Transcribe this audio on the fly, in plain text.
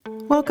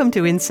Welcome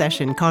to In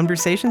Session,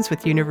 Conversations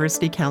with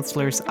University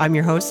Counselors. I'm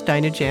your host,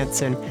 Dinah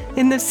Jansen.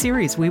 In this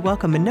series, we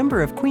welcome a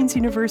number of Queen's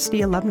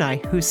University alumni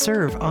who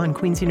serve on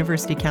Queen's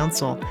University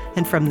Council,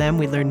 and from them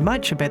we learn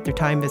much about their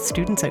time as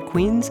students at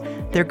Queen's,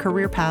 their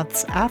career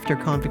paths after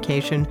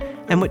convocation,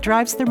 and what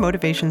drives their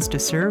motivations to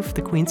serve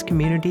the Queen's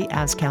community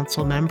as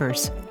council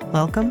members.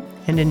 Welcome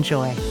and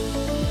enjoy.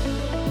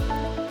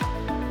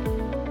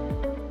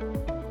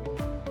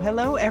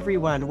 Hello,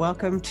 everyone.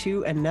 Welcome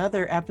to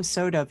another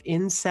episode of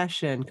In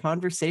Session,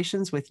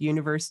 Conversations with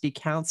University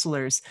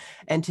Counselors.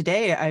 And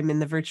today I'm in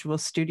the virtual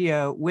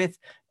studio with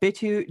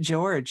Bitu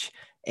George,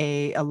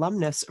 an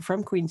alumnus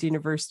from Queen's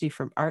University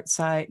from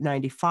ArtSci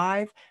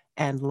 95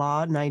 and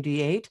Law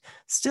 98,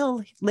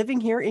 still living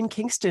here in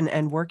Kingston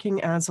and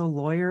working as a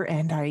lawyer.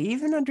 And I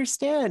even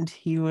understand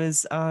he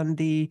was on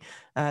the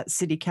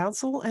city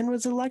council and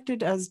was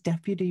elected as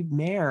deputy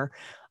mayor,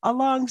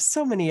 along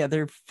so many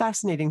other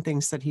fascinating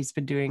things that he's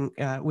been doing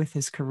with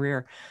his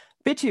career.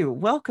 Bitu,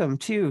 welcome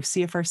to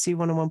CFRC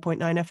 101.9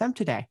 FM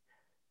today.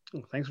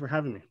 Oh, thanks for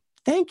having me.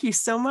 Thank you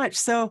so much.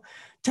 So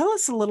tell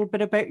us a little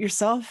bit about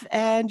yourself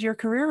and your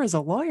career as a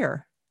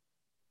lawyer.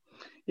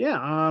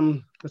 Yeah,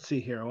 let's see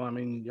here. Well,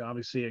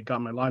 obviously I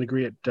got my law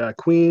degree at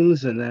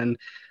Queen's, and then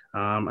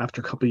after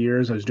a couple of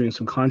years, I was doing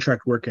some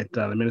contract work at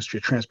the Ministry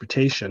of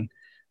Transportation,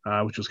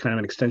 which was kind of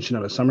an extension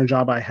of a summer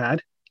job I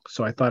had.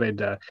 So I thought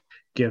I'd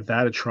give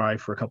that a try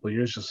for a couple of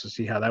years just to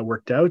see how that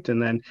worked out.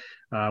 And then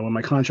when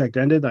my contract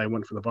ended, I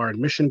went for the bar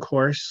admission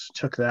course,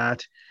 took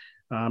that.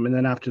 And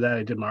then after that,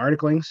 I did my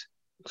articlings.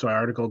 So I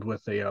articled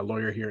with a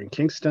lawyer here in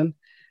Kingston.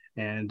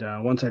 And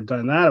once I've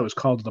done that, I was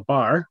called to the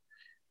bar.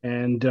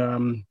 And,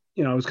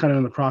 I was kind of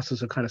in the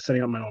process of kind of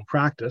setting up my own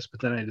practice, but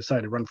then I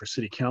decided to run for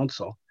city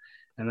council.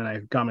 And then I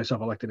got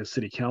myself elected as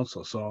city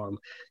council. So I'm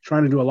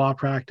trying to do a law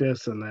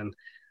practice and then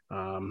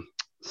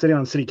sitting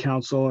on city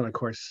council. And of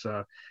course,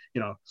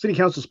 city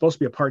council is supposed to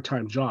be a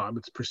part-time job.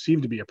 It's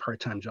perceived to be a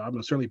part-time job,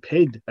 and certainly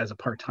paid as a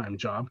part-time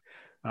job.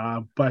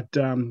 But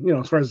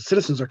as far as the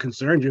citizens are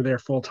concerned, you're there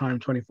full-time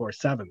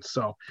 24/7.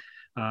 So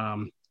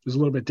it was a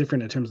little bit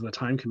different in terms of the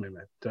time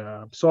commitment.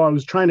 So I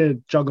was trying to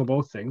juggle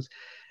both things.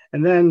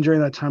 And then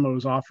during that time, I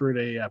was offered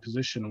a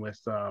position with,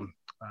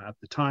 at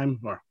the time,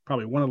 or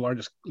probably one of the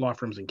largest law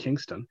firms in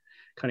Kingston,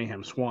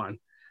 Cunningham Swan.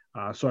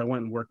 So I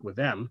went and worked with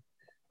them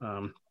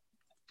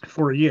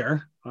for a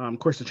year. Of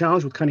course, the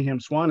challenge with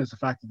Cunningham Swan is the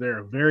fact that they're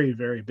a very,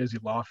 very busy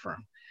law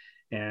firm.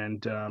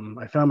 And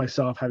I found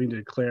myself having to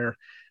declare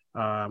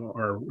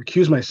or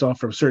recuse myself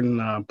from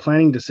certain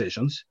planning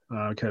decisions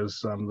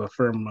because the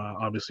firm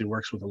obviously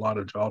works with a lot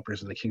of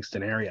developers in the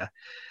Kingston area.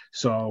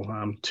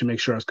 So to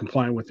make sure I was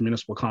compliant with the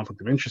Municipal Conflict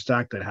of Interest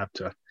Act, I'd have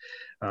to,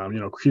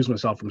 recuse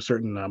myself from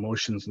certain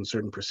motions and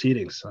certain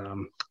proceedings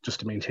just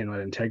to maintain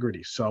that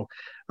integrity. So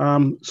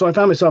I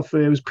found myself,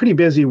 it was pretty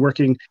busy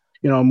working,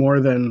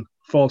 more than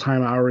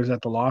full-time hours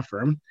at the law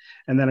firm.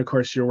 And then, of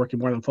course, you're working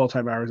more than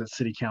full-time hours at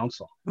city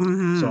council.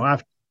 Mm-hmm.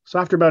 So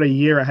after about a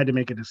year, I had to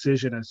make a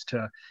decision as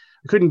to,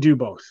 I couldn't do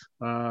both.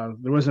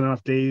 There wasn't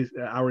enough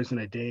hours in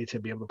a day to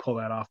be able to pull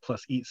that off,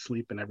 plus eat,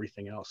 sleep, and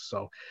everything else.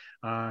 So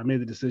I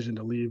made the decision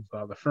to leave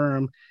the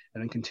firm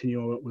and then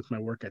continue with my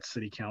work at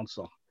city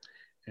council.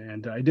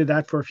 And I did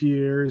that for a few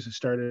years. I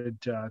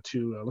started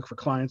to look for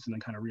clients and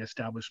then kind of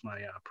reestablish my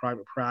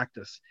private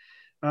practice.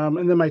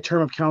 And then my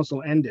term of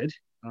council ended.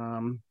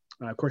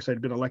 Of course,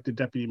 I'd been elected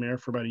deputy mayor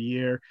for about a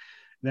year.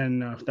 Then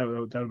that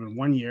would have been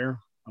 1 year.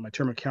 My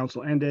term of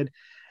council ended.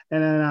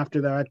 And then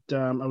after that,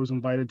 I was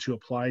invited to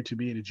apply to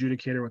be an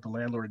adjudicator with the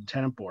Landlord and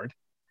Tenant Board.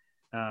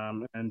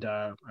 And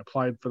I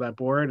applied for that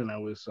board, and I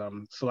was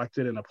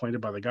selected and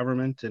appointed by the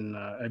government. And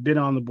I've been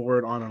on the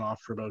board on and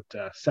off for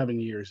about 7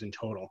 years in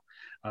total.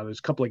 There's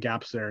a couple of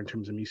gaps there in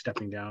terms of me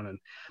stepping down and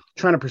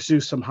trying to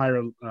pursue some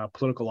higher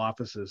political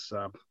offices,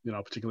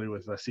 particularly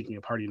with seeking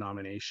a party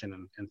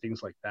nomination and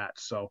things like that.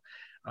 So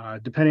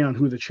depending on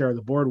who the chair of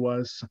the board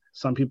was,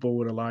 some people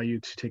would allow you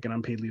to take an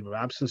unpaid leave of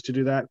absence to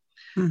do that.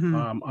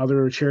 Mm-hmm.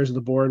 Other chairs of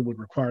the board would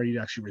require you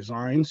to actually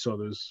resign. So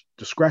there's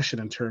discretion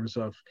in terms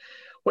of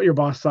what your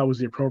boss thought was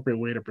the appropriate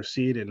way to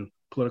proceed in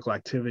political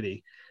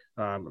activity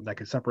that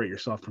could separate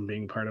yourself from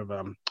being part of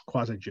a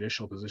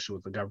quasi-judicial position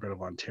with the government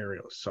of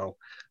Ontario. So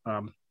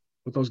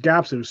with those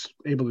gaps, I was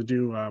able to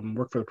do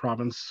work for the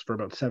province for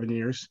about 7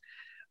 years.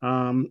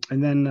 And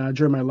then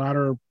during my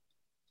latter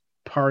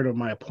part of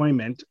my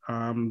appointment,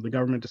 the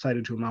government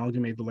decided to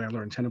amalgamate the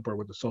Landlord and Tenant Board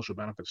with the Social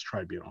Benefits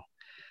Tribunal.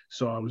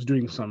 So I was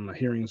doing some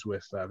hearings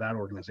with that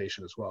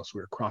organization as well. So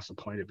we were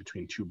cross-appointed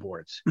between two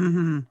boards.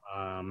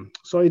 Mm-hmm.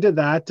 So I did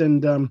that.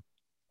 And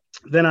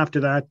then after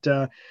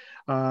that,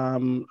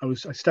 I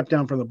stepped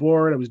down from the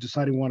board. I was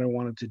deciding what I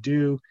wanted to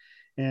do.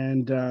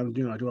 And,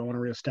 do I want to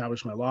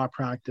reestablish my law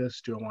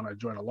practice? Do I want to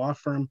join a law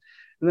firm?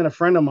 And then a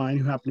friend of mine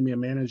who happened to be a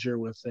manager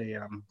with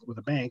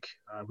a bank,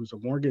 who's a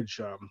mortgage,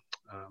 a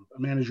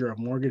manager of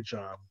mortgage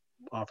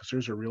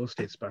officers or real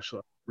estate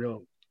specialist,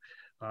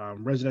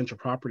 residential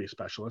property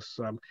specialists,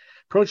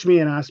 approached me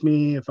and asked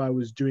me if I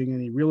was doing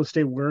any real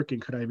estate work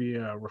and could I be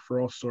a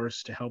referral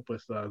source to help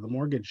with the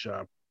mortgage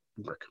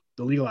work,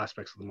 the legal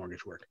aspects of the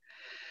mortgage work.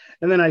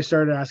 And then I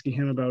started asking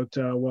him about,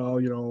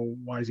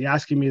 why is he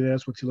asking me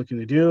this? What's he looking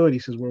to do? And he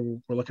says, we're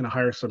looking to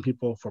hire some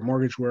people for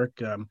mortgage work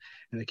in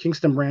the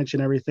Kingston branch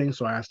and everything.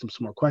 So I asked him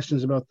some more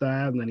questions about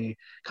that. And then he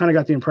kind of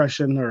got the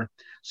impression, or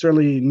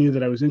certainly knew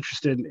that I was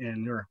interested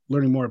in or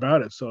learning more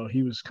about it. So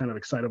he was kind of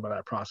excited about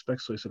that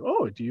prospect. So he said,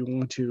 oh, do you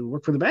want to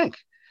work for the bank?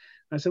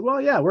 I said,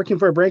 well, yeah, working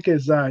for a bank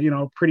is,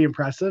 pretty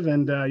impressive.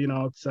 And,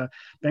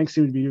 banks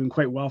seem to be doing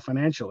quite well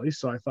financially.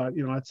 So I thought,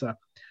 that's an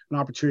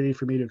opportunity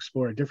for me to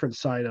explore a different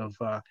side of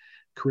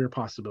career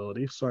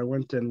possibility. So I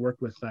went and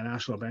worked with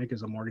National Bank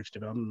as a mortgage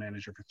development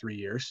manager for 3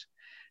 years.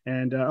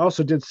 And I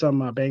also did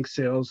some bank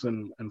sales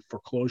and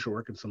foreclosure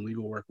work and some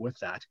legal work with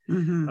that.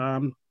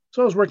 Mm-hmm.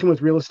 So I was working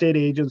with real estate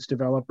agents,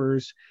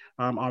 developers,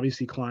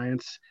 obviously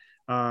clients,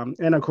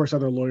 and of course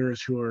other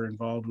lawyers who are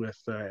involved with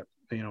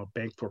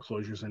bank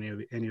foreclosures, any of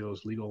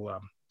those legal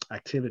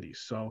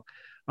activities. So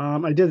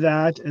I did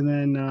that, and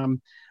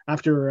then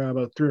after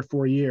about 3 or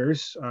 4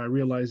 years, I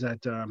realized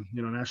that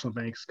National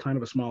Bank's kind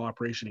of a small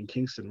operation in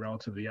Kingston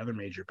relative to the other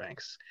major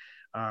banks.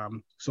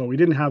 So we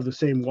didn't have the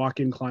same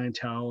walk-in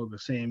clientele or the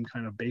same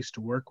kind of base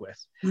to work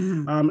with.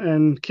 Mm-hmm.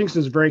 And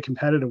Kingston is very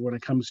competitive when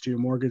it comes to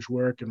mortgage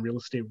work and real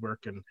estate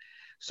work and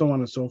so on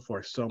and so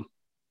forth. So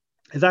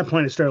at that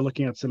point, I started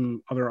looking at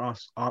some other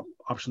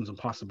options and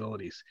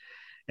possibilities.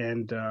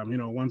 And,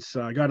 once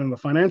I got in the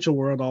financial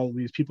world, all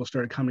these people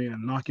started coming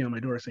and knocking on my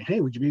door saying,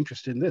 hey, would you be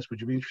interested in this? Would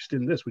you be interested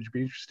in this? Would you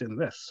be interested in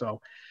this? So,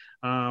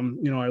 I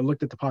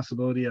looked at the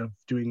possibility of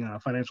doing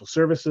financial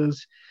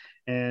services.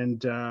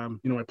 And,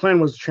 my plan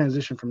was to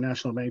transition from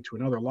National Bank to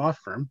another law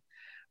firm.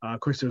 Of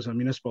course, there was a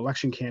municipal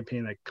election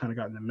campaign that kind of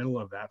got in the middle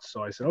of that.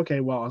 So I said, okay,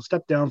 well, I'll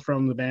step down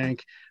from the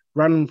bank,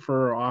 run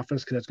for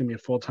office because that's going to be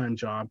a full-time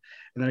job,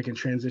 and then I can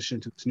transition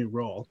to this new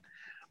role.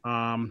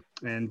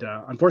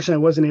 Unfortunately, I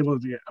wasn't able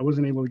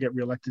to get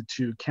reelected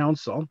to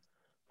council,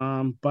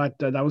 but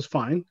that was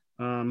fine.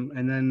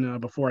 And then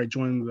before I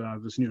joined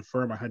this new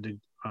firm, I had to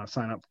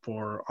sign up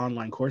for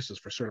online courses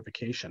for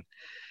certification.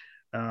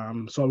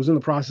 So I was in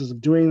the process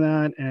of doing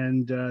that,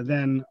 and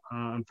then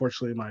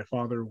unfortunately, my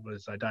father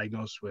was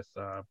diagnosed with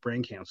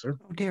brain cancer.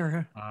 Oh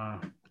dear.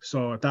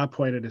 So at that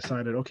point, I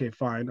decided, okay,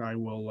 fine, I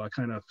will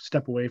kind of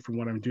step away from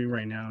what I'm doing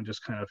right now and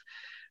just kind of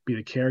be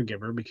the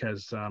caregiver,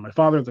 because my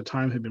father at the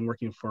time had been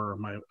working for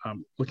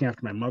looking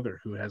after my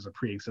mother, who has a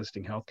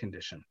pre-existing health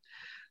condition.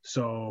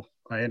 So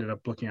I ended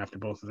up looking after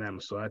both of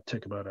them. So that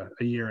took about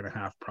a year and a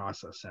half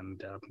process,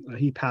 and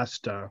he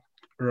passed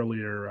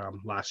earlier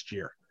last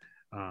year.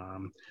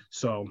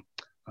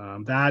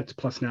 That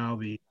plus now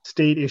the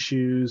state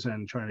issues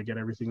and trying to get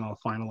everything all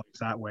finalized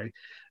that way.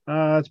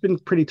 It's been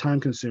pretty time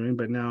consuming,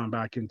 but now I'm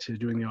back into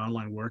doing the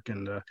online work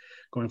and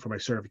going for my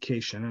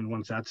certification. And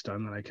once that's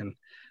done, then I can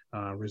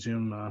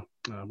resume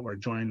or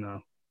join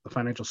the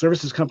financial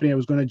services company I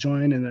was going to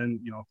join, and then,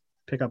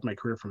 pick up my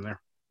career from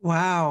there.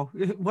 Wow,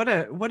 what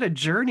a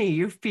journey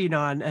you've been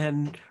on,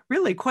 and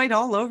really quite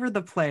all over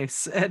the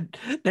place. And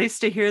nice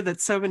to hear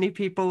that so many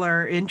people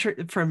are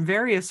from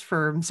various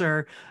firms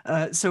are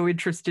so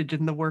interested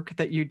in the work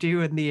that you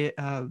do and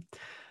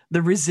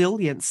the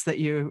resilience that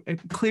you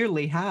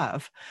clearly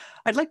have.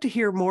 I'd like to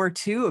hear more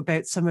too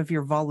about some of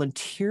your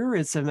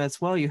volunteerism as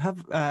well. You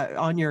have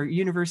on your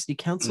university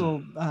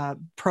council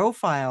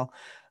profile,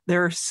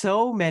 there are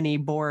so many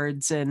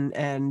boards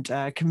and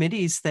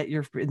committees that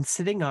you've been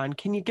sitting on.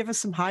 Can you give us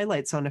some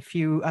highlights on a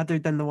few other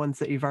than the ones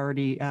that you've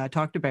already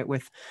talked about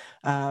with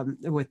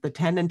the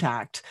Tenant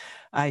Act?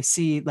 I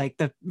see like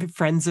the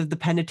Friends of the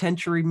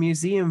Penitentiary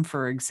Museum,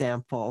 for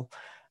example,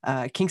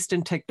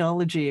 Kingston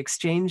Technology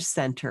Exchange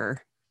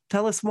Center.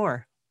 Tell us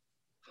more.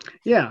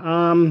 Yeah,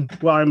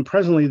 well, I'm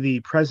presently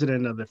the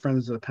president of the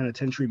Friends of the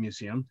Penitentiary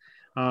Museum.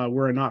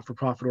 We're a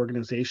not-for-profit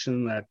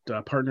organization that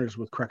partners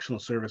with Correctional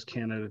Service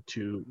Canada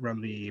to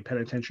run the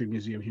Penitentiary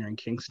Museum here in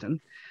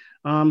Kingston.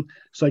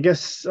 So I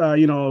guess,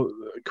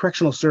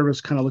 Correctional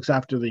Service kind of looks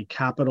after the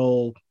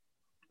capital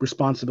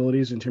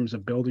responsibilities in terms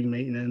of building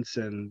maintenance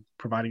and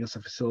providing us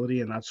a facility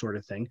and that sort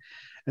of thing.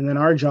 And then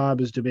our job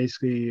is to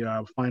basically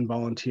find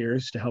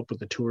volunteers to help with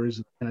the tours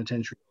of the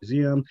Penitentiary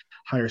Museum,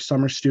 hire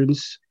summer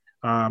students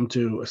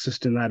to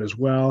assist in that as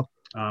well.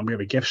 We have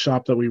a gift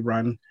shop that we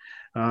run.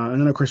 And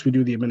then, of course, we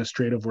do the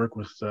administrative work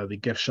with the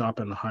gift shop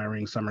and the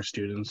hiring summer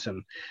students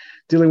and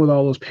dealing with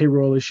all those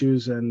payroll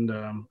issues and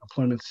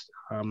employment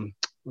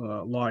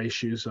law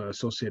issues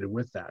associated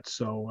with that.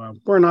 So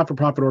we're a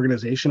not-for-profit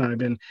organization. I've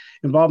been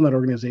involved in that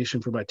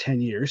organization for about 10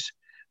 years,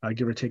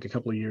 give or take a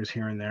couple of years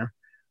here and there.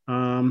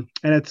 And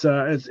it's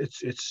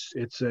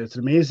an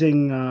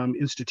amazing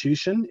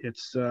institution.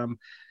 It's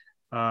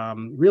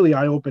really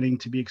eye-opening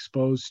to be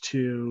exposed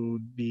to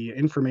the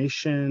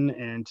information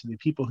and to the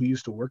people who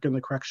used to work in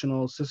the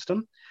correctional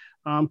system,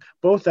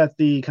 both at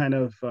the kind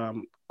of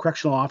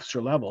correctional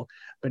officer level,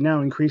 but now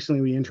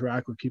increasingly we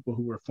interact with people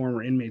who were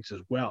former inmates as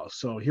well.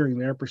 So hearing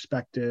their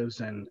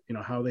perspectives and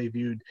how they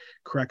viewed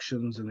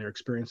corrections and their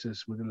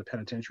experiences within the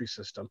penitentiary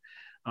system,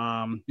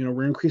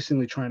 we're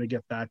increasingly trying to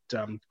get that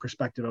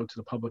perspective out to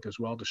the public as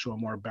well to show a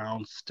more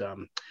balanced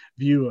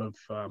view of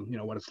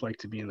what it's like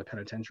to be in the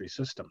penitentiary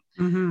system.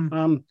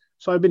 Mm-hmm.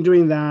 So I've been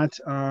doing that.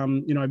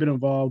 I've been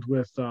involved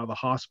with the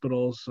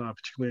hospitals,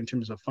 particularly in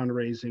terms of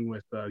fundraising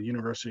with the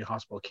University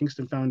Hospital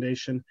Kingston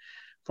Foundation,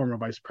 former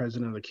vice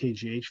president of the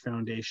KGH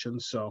Foundation.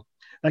 So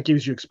that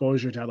gives you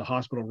exposure to how the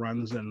hospital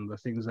runs and the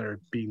things that are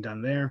being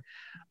done there.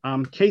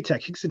 KTEC,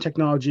 Kingston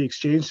Technology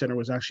Exchange Center,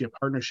 was actually a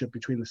partnership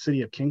between the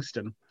city of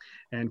Kingston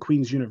and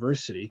Queen's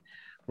University,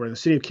 where the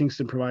city of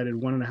Kingston provided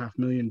 $1.5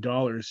 million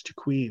to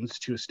Queen's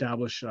to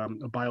establish a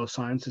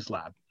biosciences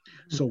lab.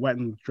 So wet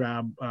and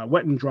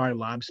dry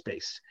lab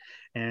space.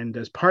 And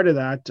as part of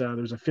that, there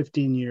was a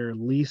 15-year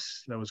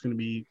lease that was going to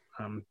be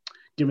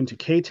given to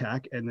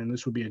KTEC, and then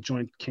this would be a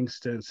joint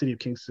City of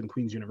Kingston,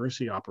 Queen's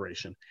University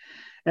operation.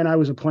 And I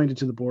was appointed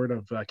to the board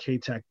of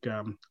KTEC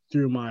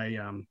through my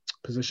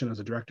position as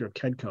a director of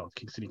KEDCO,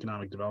 Kingston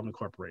Economic Development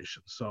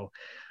Corporation. So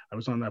I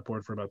was on that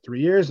board for about 3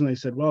 years, and they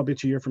said, well, I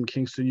bet you're from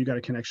Kingston, you got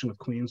a connection with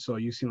Queen's, so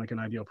you seem like an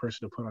ideal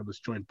person to put on this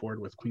joint board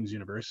with Queen's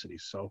University.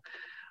 So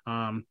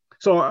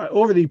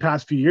over the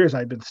past few years,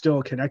 I've been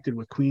still connected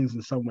with Queen's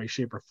in some way,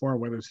 shape, or form,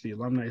 whether it's the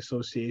Alumni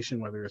Association,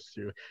 whether it's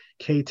through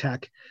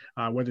KTEC,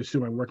 whether it's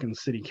through my work in the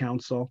city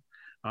council.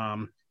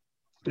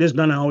 There's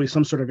been always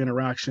some sort of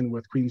interaction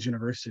with Queen's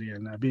University,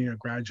 and being a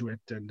graduate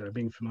and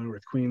being familiar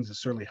with Queen's has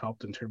certainly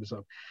helped in terms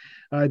of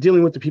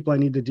dealing with the people I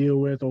need to deal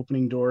with,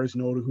 opening doors,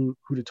 know who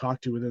to talk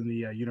to within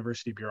the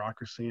university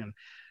bureaucracy,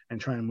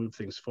 and trying to move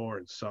things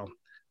forward. So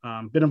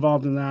been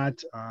involved in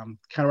that.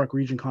 Cataract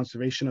Region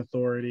Conservation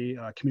Authority,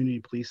 community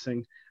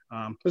policing.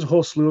 There's a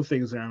whole slew of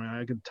things there. I mean,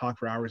 I could talk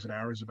for hours and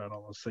hours about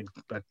all those things,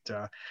 but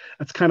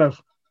that's kind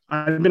of,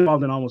 I've been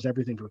involved in almost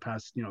everything for the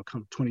past,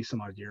 20 some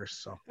odd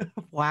years. So.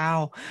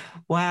 Wow.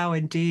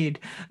 Indeed.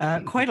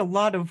 Quite a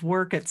lot of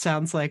work, it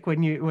sounds like,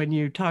 when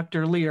you talked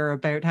earlier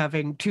about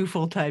having 2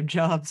 full-time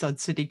jobs on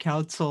city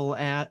council,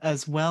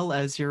 as well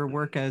as your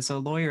work as a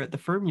lawyer at the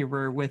firm you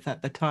were with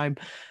at the time.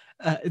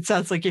 It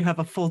sounds like you have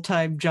a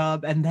full-time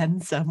job and then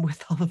some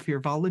with all of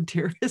your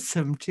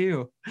volunteerism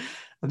too.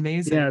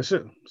 Amazing. Yeah,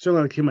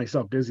 certainly I keep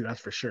myself busy,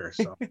 that's for sure.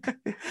 So,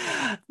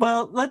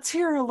 well, let's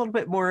hear a little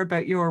bit more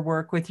about your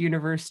work with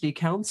University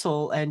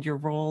Council and your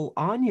role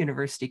on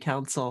University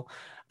Council.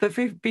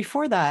 But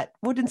before that,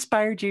 what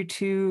inspired you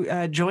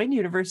to join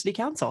University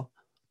Council?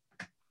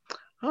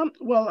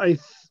 Well,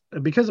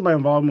 because of my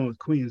involvement with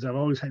Queen's, I've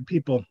always had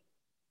people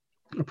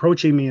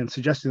approaching me and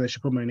suggesting I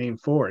should put my name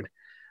forward.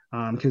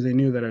 Because they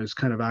knew that I was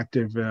kind of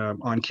active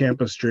on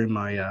campus during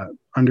my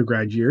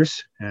undergrad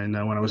years and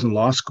when I was in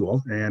law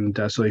school. And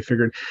so they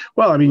figured,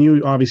 well, I mean,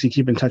 you obviously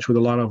keep in touch with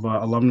a lot of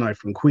alumni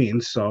from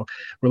Queen's. So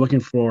we're looking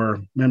for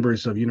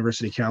members of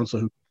University Council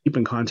who keep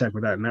in contact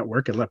with that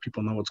network and let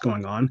people know what's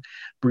going on,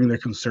 bring their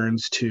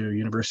concerns to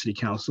University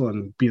Council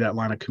and be that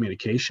line of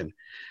communication.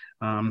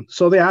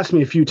 So they asked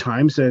me a few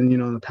times, and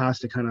in the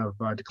past I kind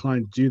of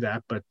declined to do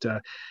that. But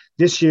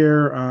this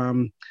year,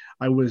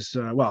 I was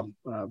for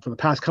the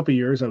past couple of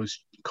years, I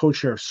was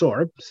co-chair of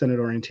SORB, Senate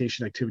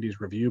Orientation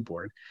Activities Review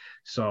Board.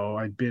 So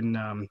I'd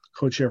been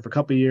co-chair for a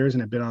couple of years,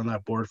 and I've been on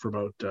that board for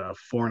about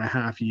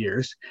 4.5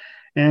 years.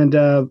 And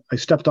I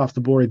stepped off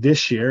the board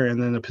this year,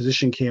 and then the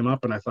position came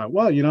up, and I thought,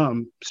 well,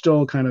 I'm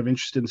still kind of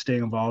interested in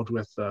staying involved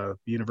with the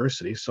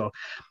university. So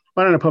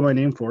why don't I put my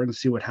name forward and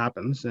see what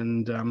happens?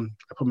 And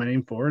I put my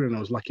name forward, and I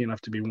was lucky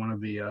enough to be one of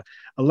the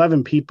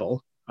 11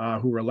 people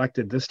who were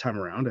elected this time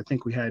around. I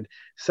think we had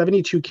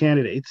 72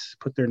 candidates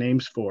put their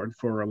names forward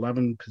for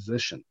 11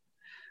 positions.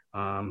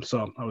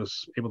 So I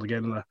was able to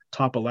get in the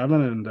top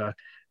 11 and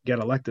get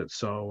elected.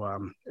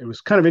 So it was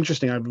kind of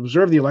interesting. I've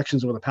observed the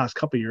elections over the past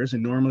couple of years,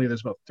 and normally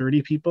there's about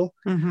 30 people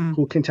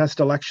who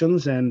contest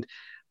elections, and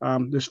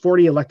there's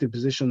 40 elected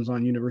positions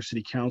on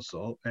University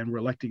Council, and we're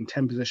electing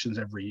 10 positions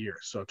every year.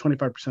 So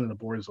 25% of the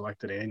board is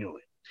elected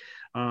annually.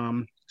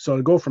 So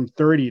to go from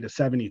 30 to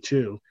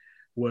 72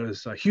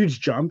 was a huge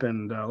jump,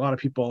 and a lot of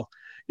people,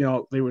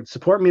 they would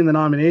support me in the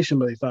nomination,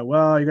 but they thought,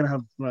 well, you're going to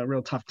have a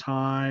real tough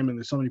time, and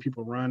there's so many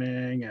people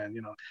running, and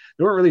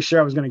they weren't really sure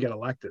I was going to get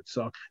elected.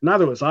 So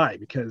neither was I,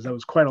 because there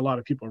was quite a lot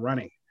of people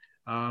running.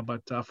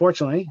 But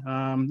fortunately,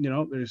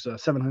 there's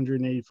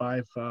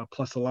 785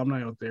 plus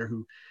alumni out there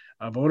who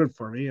voted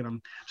for me, and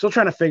I'm still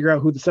trying to figure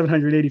out who the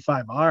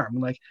 785 are.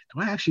 I'm like,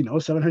 do I actually know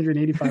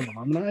 785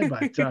 alumni?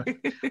 But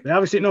they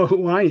obviously know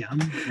who I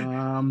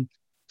am.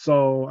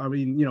 So, I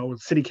mean,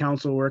 with city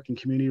council work and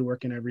community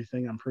work and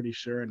everything, I'm pretty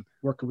sure, and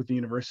working with the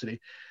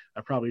university, I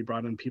probably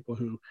brought in people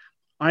who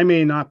I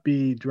may not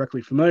be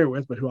directly familiar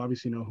with, but who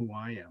obviously know who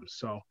I am.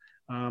 So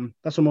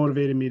that's what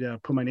motivated me to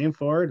put my name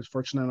forward. I was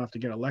fortunate enough to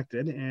get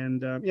elected.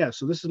 And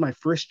so this is my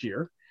first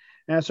year.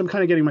 And so I'm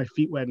kind of getting my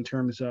feet wet in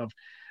terms of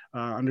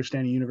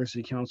understanding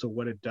University Council,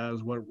 what it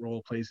does, what role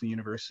it plays in the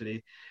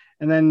university,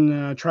 and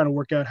then trying to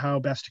work out how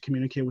best to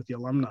communicate with the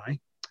alumni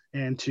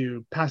and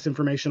to pass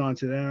information on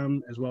to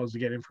them, as well as to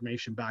get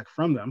information back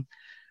from them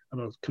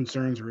about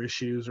concerns or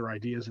issues or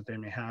ideas that they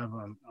may have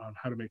on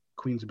how to make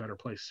Queens a better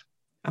place.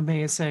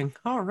 Amazing.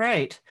 All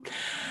right.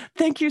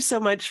 Thank you so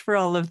much for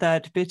all of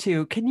that,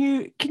 Bitu. Can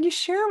you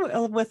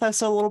share with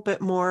us a little bit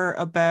more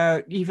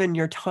about even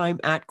your time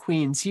at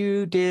Queen's?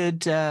 You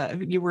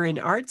were in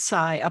Art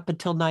Sci up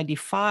until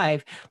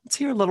 95. Let's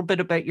hear a little bit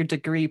about your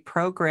degree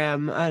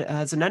program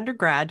as an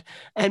undergrad,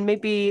 and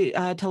maybe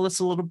tell us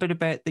a little bit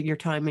about your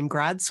time in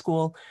grad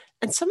school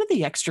and some of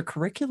the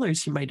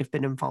extracurriculars you might have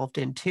been involved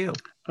in too.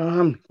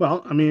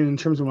 Well, I mean, in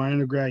terms of my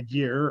undergrad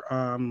year,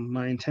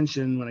 my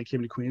intention when I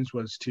came to Queen's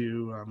was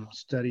to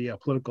study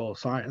political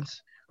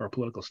science or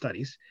political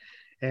studies.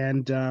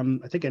 And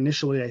I think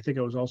initially,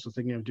 I was also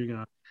thinking of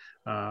doing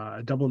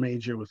a double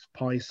major with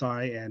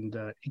poli-sci and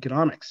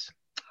economics.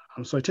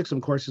 So I took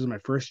some courses in my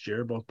first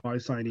year, both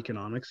poli-sci and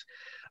economics,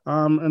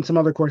 and some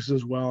other courses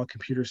as well,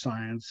 computer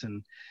science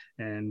and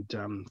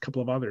a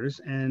couple of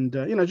others. And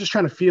just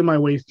trying to feel my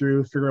way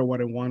through, figure out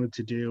what I wanted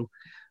to do.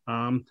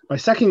 My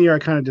second year, I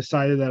kind of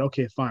decided that,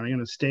 okay, fine, I'm going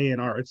to stay in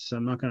arts.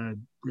 I'm not going to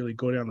really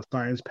go down the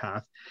science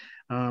path.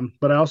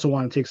 But I also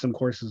want to take some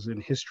courses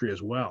in history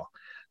as well.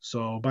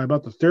 So by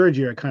about the third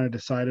year, I kind of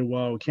decided,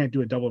 well, we can't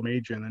do a double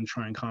major and then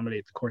try and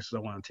accommodate the courses I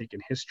want to take in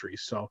history.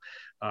 So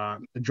I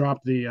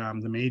dropped the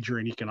major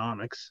in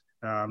economics,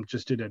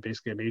 just did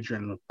basically a major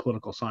in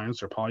political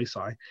science or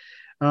poli-sci,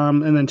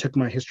 and then took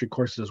my history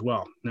courses as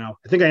well. Now,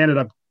 I think I ended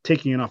up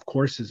taking enough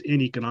courses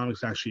in economics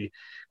to actually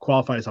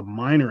qualify as a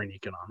minor in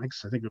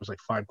economics. I think it was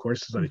like 5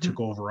 courses that I took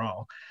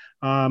overall.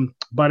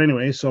 But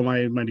anyway, so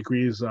my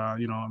degree is, a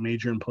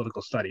major in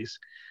political studies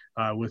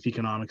with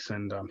economics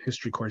and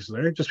history courses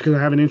there, just because I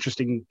have an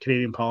interest in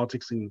Canadian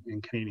politics and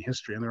Canadian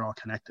history, and they're all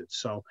connected.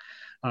 So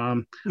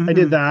I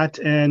did that.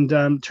 And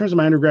in terms of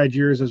my undergrad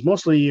years, I was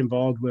mostly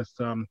involved with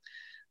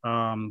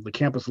the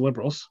campus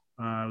liberals.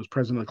 I was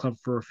president of the club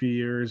for a few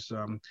years.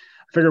 I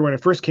figured when I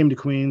first came to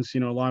Queen's, a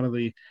lot of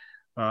the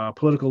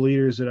political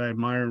leaders that I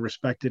admire and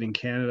respected in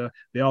Canada,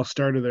 they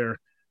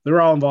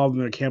were all involved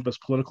in their campus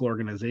political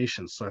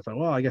organizations. So I thought,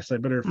 well, I guess I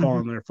better follow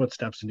in their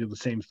footsteps and do the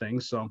same thing.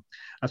 So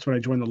that's when I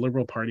joined the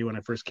Liberal Party when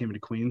I first came to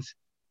Queen's,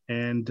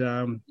 and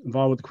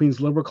involved with the Queen's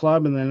Liberal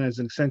Club. And then as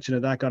an extension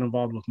of that, got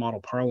involved with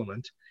Model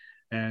Parliament.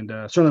 And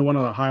certainly one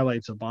of the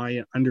highlights of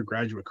my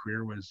undergraduate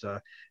career was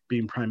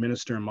being Prime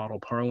Minister in Model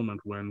Parliament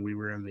when we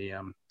were in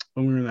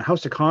the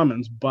House of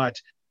Commons. But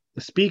the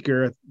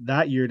speaker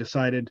that year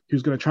decided he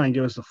was going to try and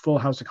give us the full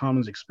House of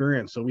Commons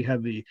experience. So we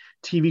had the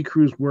TV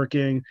crews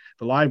working,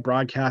 the live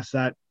broadcast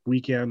that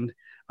weekend,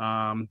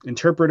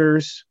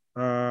 interpreters,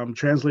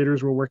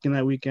 translators were working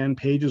that weekend,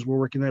 pages were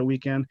working that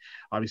weekend.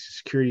 Obviously,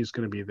 security is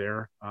going to be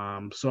there.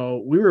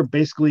 So we were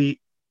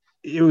basically,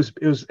 it was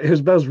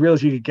about as real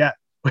as you could get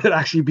with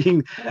actually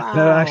being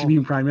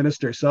Prime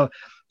Minister. So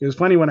it was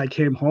funny when I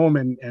came home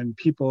and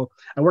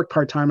I worked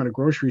part-time at a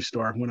grocery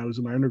store when I was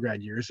in my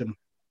undergrad years, and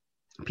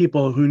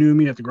people who knew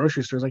me at the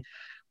grocery store was like,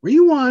 were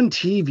you on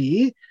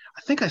TV?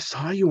 I think I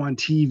saw you on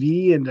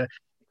TV, and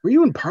were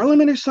you in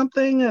Parliament or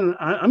something? And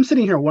I'm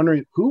sitting here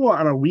wondering who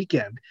on a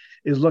weekend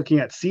is looking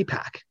at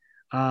CPAC.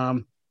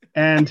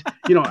 And,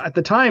 at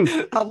the time,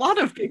 a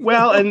lot of people.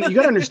 Well, and you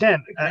got to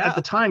understand, at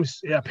the time,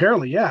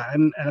 apparently, yeah.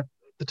 And at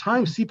the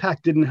time,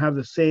 CPAC didn't have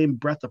the same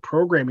breadth of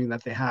programming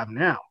that they have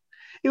now.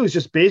 It was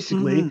just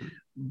basically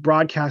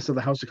broadcast of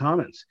the House of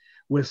Commons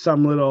with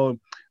some little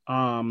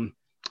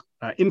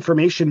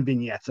information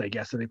vignettes, I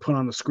guess, that they put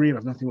on the screen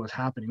of nothing was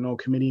happening, no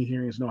committee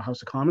hearings, no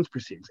House of Commons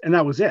proceedings. And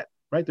that was it,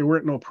 right? There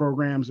weren't no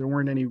programs. There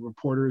weren't any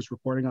reporters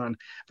reporting on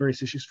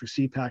various issues for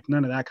CPAC,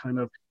 none of that kind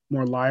of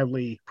more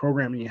lively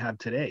programming you have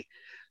today.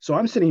 So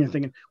I'm sitting here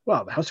thinking,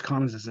 well, the House of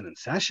Commons isn't in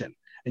session,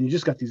 and you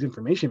just got these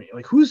information.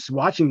 Like, who's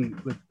watching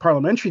the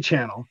parliamentary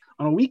channel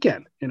on a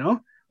weekend,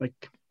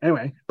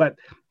 Anyway, but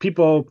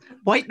people,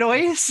 white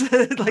noise.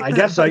 I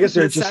guess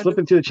they're just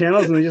slipping through the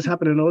channels and they just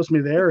happen to notice me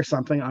there or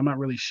something. I'm not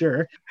really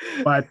sure,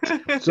 but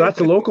so that's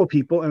the local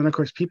people, and then of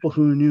course people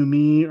who knew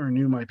me or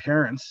knew my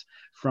parents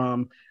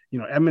from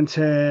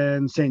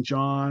Edmonton, St.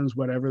 John's,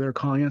 whatever they're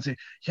calling in and say,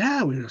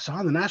 yeah, we saw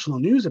on the national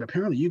news that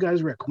apparently you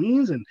guys were at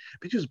Queen's and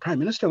Bitch was Prime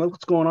Minister. Like,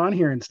 what's going on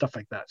here and stuff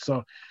like that.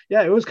 So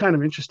yeah, it was kind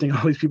of interesting.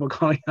 All these people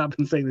calling up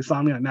and saying they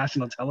saw me on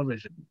national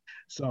television.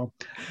 So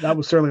that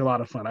was certainly a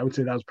lot of fun. I would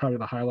say that was probably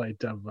the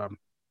highlight of,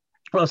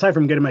 well, aside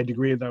from getting my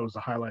degree, that was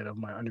the highlight of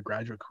my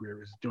undergraduate career,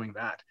 was doing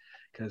that.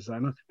 Because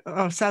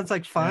sounds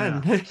like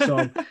fun.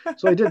 Yeah.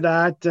 So I did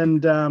that,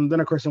 and then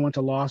of course I went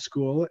to law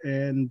school,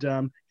 and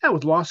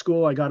with law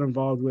school I got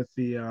involved with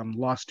the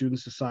Law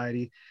Student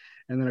Society,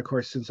 and then of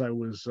course since I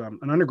was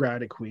an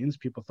undergrad at Queen's,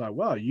 people thought,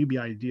 well, you'd be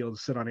ideal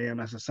to sit on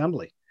AMS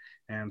Assembly,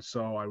 and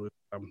so I was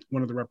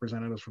one of the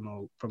representatives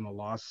from the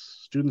Law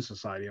Student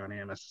Society on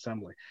AMS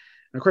Assembly,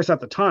 and of course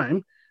at the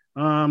time,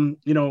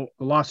 the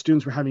law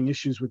students were having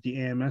issues with the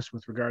AMS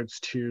with regards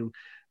to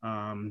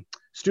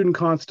student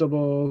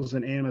constables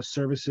and AMS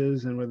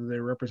services, and whether they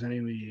were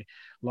representing the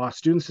Law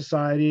Student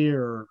Society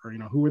or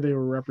who they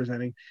were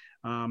representing.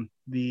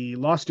 The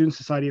Law Student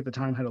Society at the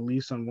time had a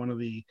lease on one of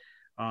the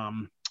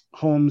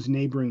homes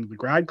neighboring the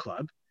grad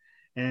club.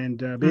 And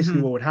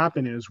basically what would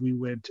happen is we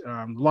would,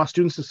 the Law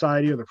Student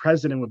Society or the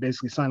president would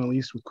basically sign a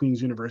lease with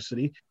Queen's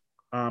University,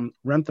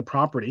 rent the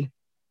property,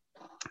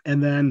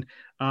 And then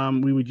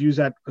we would use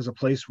that as a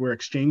place where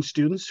exchange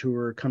students who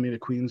were coming to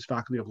Queen's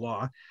Faculty of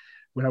Law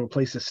would have a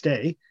place to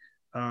stay.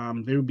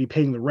 They would be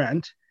paying the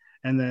rent.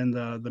 And then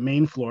the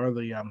main floor,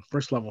 the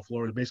first level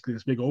floor, is basically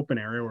this big open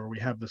area where we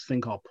have this thing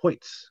called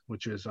Poits,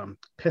 which is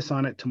Piss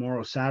on It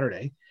Tomorrow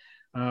Saturday,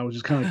 which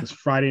is kind of like this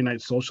Friday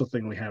night social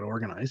thing we had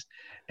organized.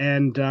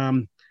 And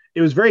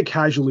it was very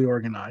casually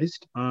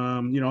organized.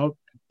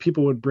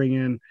 People would bring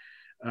in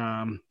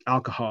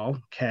alcohol,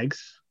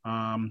 kegs,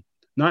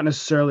 not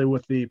necessarily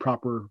with the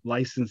proper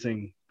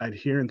licensing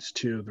adherence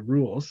to the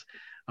rules,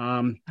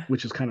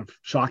 which is kind of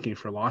shocking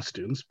for law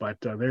students, but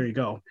there you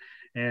go.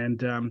 And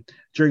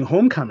during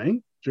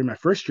homecoming, during my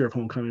first year of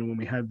homecoming, when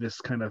we had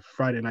this kind of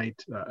Friday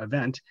night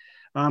event,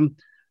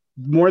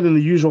 more than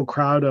the usual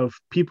crowd of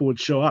people would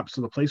show up.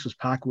 So the place was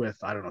packed with,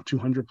 I don't know,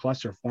 200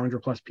 plus or 400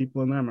 plus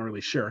people in there. I'm not really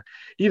sure.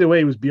 Either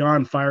way, it was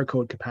beyond fire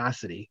code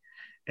capacity.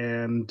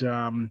 And,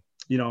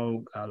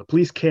 the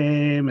police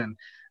came, and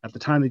at the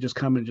time they just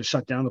come and just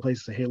shut down the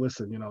place and say, hey,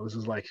 listen, this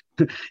is like,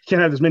 you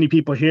can't have as many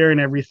people here and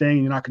everything.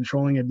 You're not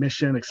controlling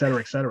admission, et cetera,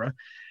 et cetera.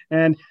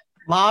 And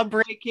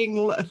law-breaking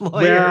lawyers.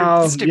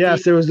 Well,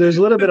 yes, there's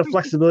a little bit of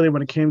flexibility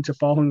when it came to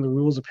following the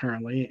rules,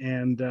 apparently.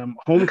 And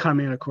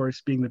homecoming, of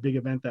course, being the big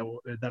event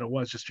that it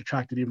was, just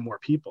attracted even more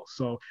people.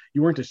 So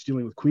you weren't just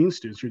dealing with Queen's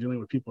students, you're dealing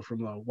with people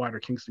from the wider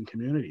Kingston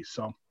community.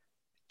 So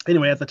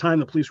anyway, at the time,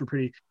 the police were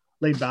pretty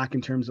laid back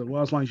in terms of,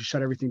 well, as long as you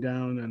shut everything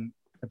down and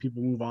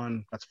people move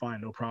on, that's fine,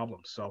 no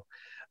problem. So,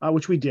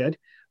 which we did,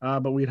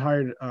 but we'd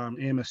hired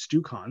AMS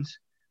StuCons,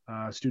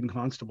 student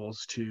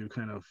constables, to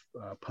kind of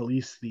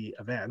police the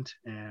event.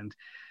 And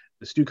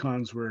the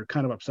StuCons were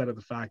kind of upset at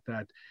the fact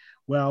that,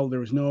 well, there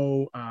was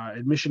no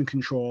admission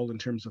control in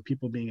terms of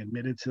people being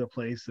admitted to the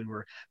place.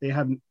 They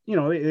have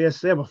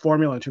a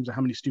formula in terms of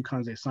how many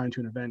StuCons they assign to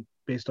an event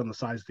based on the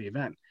size of the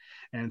event.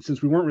 And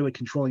since we weren't really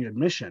controlling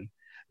admission,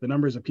 the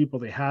numbers of people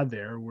they had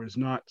there was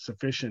not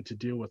sufficient to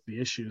deal with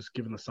the issues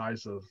given the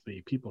size of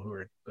the people who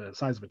were the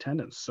size of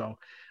attendance. So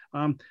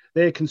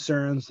they had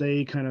concerns.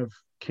 They kind of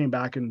came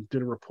back and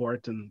did a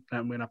report, and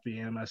that went up the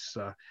AMS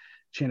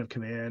chain of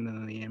command. And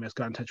then the AMS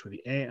got in touch with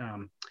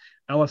the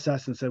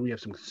LSS and said, we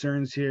have some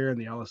concerns here. And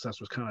the LSS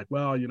was kind of like,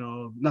 well,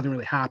 nothing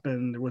really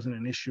happened. There wasn't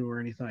an issue or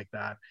anything like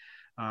that.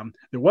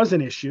 There was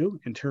an issue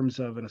in terms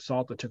of an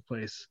assault that took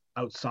place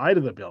outside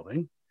of the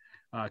building,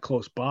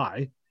 close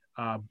by.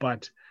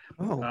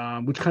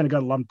 Which kind of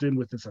got lumped in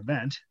with this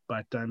event.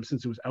 But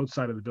since it was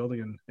outside of the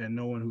building and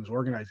no one who was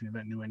organizing the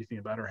event knew anything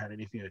about it or had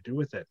anything to do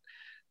with it,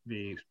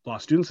 the Law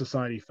Student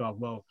Society felt,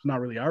 well, it's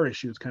not really our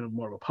issue. It's kind of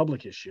more of a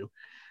public issue.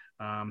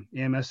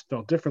 AMS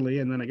felt differently.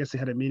 And then I guess they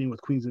had a meeting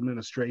with Queen's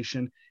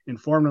administration,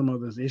 informed them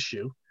of this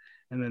issue.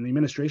 And then the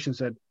administration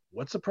said,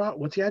 what's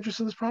the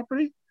address of this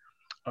property?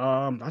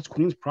 That's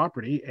Queen's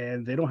property.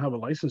 And they don't have a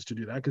license to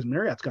do that because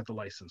Marriott's got the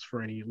license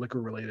for any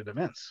liquor related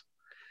events.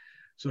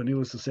 So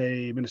needless to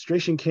say,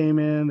 administration came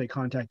in, they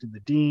contacted the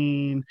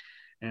dean,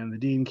 and the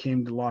dean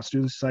came to the Law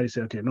Student Society and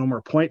said, okay, no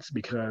more points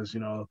because,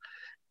 the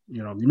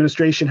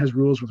administration has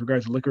rules with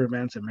regards to liquor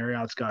events and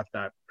Marriott's got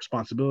that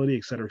responsibility,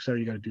 et cetera, et cetera.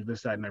 You got to do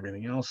this, that, and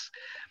everything else.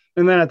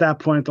 And then at that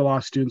point, the law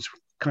students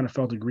kind of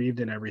felt aggrieved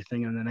and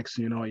everything. And the next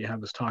thing you know, you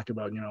have this talk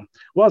about,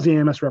 well, is the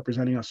AMS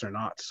representing us or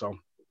not? So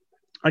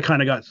I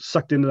kind of got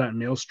sucked into that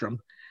maelstrom.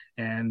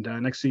 And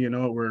next thing you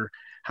know, we're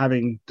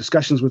having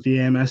discussions with the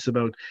AMS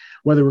about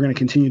whether we're going to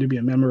continue to be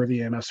a member of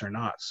the AMS or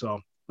not. So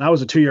that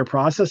was a 2-year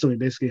process. And we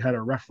basically had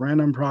a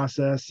referendum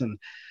process. And,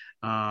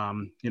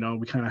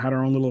 we kind of had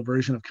our own little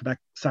version of Quebec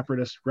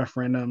separatist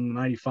referendum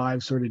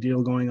 95 sort of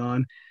deal going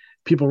on.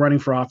 People running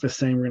for office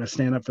saying we're going to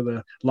stand up for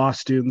the law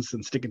students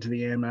and stick it to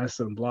the AMS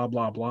and blah,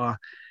 blah, blah.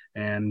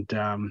 And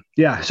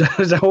so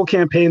there's a whole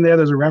campaign there.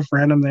 There's a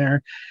referendum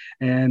there.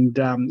 And,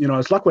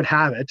 as luck would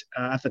have it,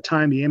 at the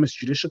time, the AMS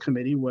Judicial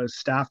Committee was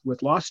staffed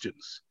with law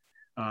students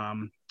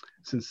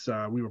since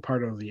we were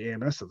part of the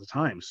AMS at the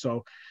time.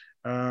 So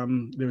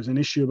there was an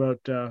issue about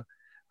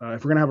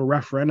if we're going to have a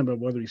referendum about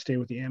whether we stay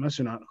with the AMS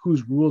or not,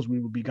 whose rules we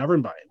would be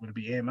governed by. Would it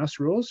be AMS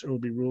rules or would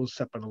it be rules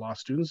set by the Law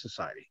Student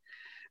Society?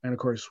 And of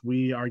course,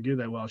 we argued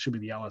that, well, it should be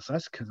the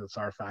LSS because it's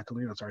our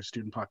faculty, that's our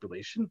student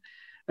population.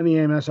 And the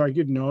AMS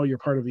argued, no, you're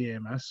part of the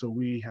AMS, so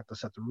we have to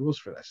set the rules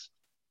for this.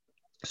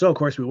 So, of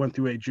course, we went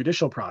through a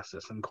judicial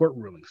process and court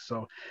rulings.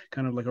 So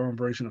kind of like our own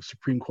version of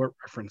Supreme Court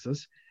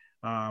references.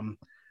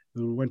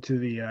 We went to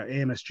the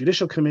AMS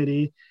Judicial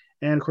Committee.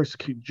 And, of course,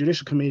 the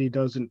Judicial Committee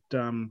doesn't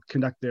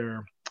conduct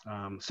their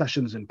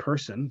sessions in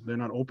person. They're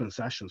not open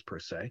sessions per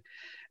se.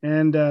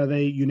 And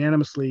they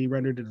unanimously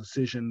rendered a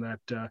decision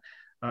that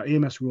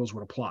AMS rules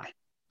would apply.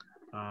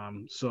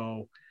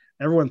 So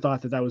everyone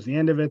thought that was the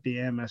end of it. The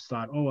AMS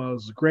thought, oh, well,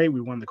 this is great.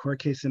 We won the court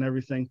case and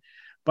everything.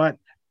 But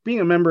being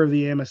a member of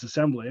the AMS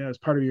Assembly, as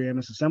part of your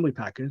AMS Assembly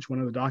package, one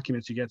of the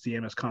documents you get is the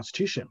AMS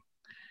Constitution.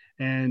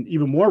 And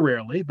even more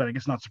rarely, but I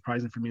guess not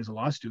surprising for me as a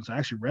law student, I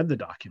actually read the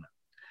document.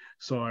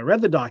 So I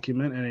read the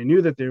document and I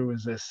knew that there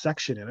was a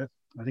section in it,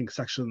 I think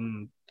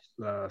section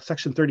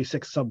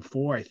 36 sub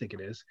 4, I think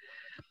it is.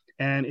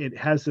 And it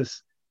has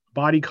this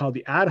body called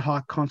the Ad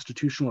Hoc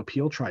Constitutional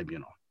Appeal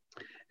Tribunal.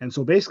 And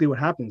so basically what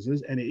happens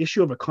is an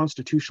issue of a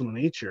constitutional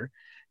nature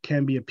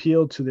can be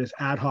appealed to this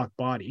ad hoc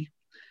body.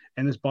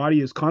 And this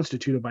body is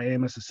constituted by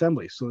AMS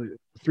Assembly. So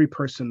a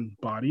 3-person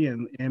body,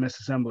 and AMS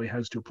Assembly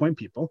has to appoint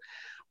people.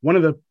 One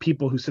of the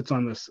people who sits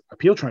on this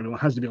appeal tribunal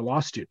has to be a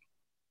law student.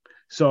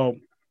 So,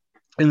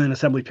 and then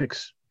Assembly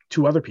picks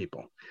 2 other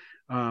people.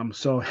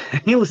 So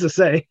needless to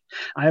say,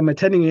 I am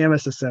attending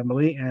AMS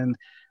Assembly, and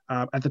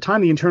at the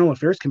time, the Internal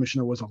Affairs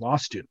Commissioner was a law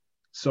student.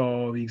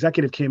 So the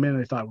executive came in and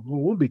they thought,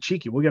 well, we'll be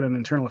cheeky. We'll get an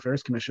Internal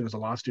Affairs Commissioner as a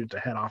law student to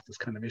head off this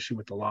kind of issue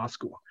with the law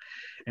school.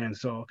 And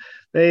so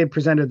they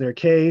presented their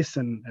case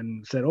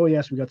and said, oh,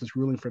 yes, we got this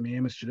ruling from the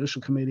AMS Judicial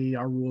Committee.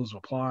 Our rules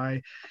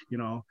apply.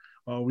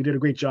 We did a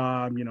great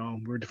job.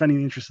 We're defending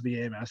the interests of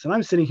the AMS. And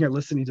I'm sitting here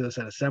listening to this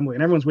at Assembly,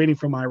 and everyone's waiting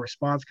for my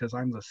response because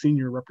I'm the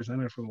senior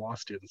representative for the law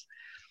students.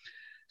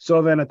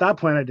 So then at that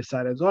point, I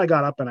decided, so I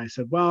got up and I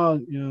said, well,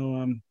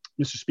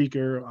 Mr.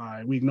 Speaker,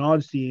 we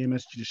acknowledge the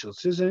AMS judicial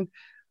decision.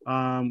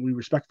 We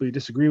respectfully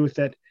disagree with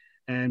it.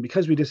 And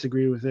because we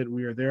disagree with it,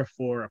 we are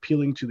therefore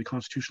appealing to the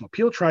Constitutional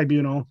Appeal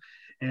Tribunal.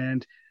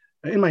 And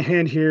in my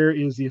hand here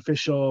is the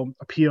official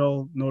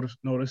appeal notice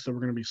that we're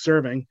going to be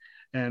serving.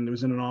 And it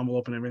was in an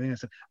envelope and everything. I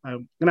said,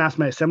 I'm going to ask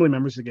my Assembly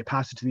members to get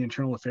passed it to the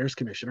Internal Affairs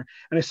Commissioner.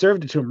 And I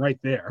served it to him right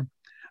there.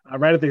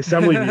 Right at the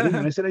Assembly meeting.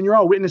 And I said, and you're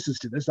all witnesses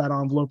to this. That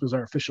envelope is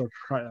our official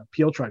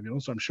appeal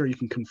tribunal. So I'm sure you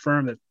can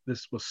confirm that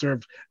this was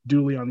served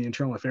duly on the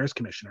Internal Affairs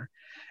Commissioner.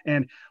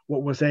 And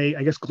what was I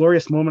guess,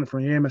 glorious moment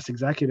for the AMS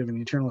executive and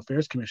the Internal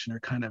Affairs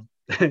Commissioner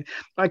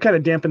I kind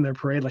of dampened their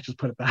parade, let's just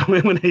put it that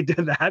way, when they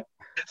did that.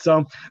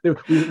 So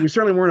we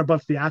certainly weren't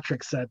above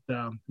theatrics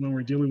when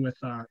we're dealing with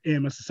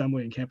AMS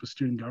Assembly and campus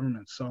student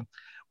government. So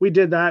we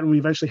did that, and we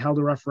eventually held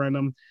a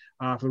referendum.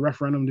 For the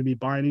referendum to be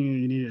binding,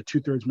 you needed a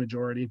 2/3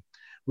 majority.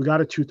 We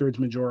got a 2/3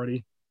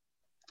 majority.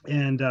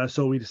 And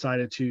so we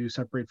decided to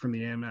separate from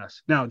the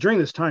AMS. Now, during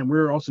this time, we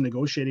were also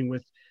negotiating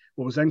with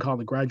what was then called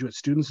the Graduate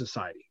Student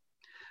Society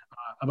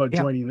about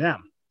joining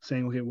them,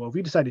 saying, okay, well, if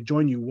we decide to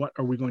join you, what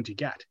are we going to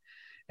get?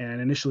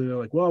 And initially they're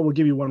like, well, we'll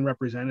give you 1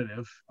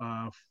 representative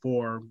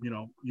for,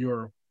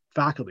 your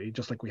faculty,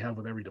 just like we have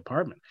with every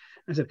department.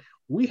 I said,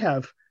 we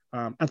have,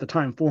 at the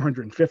time,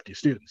 450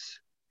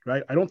 students,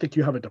 right? I don't think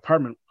you have a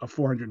department of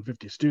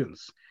 450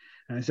 students.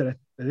 And I said,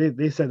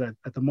 they said that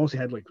at the most they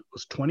had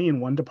was 20 in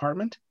one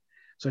department.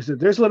 So I said,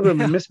 there's a little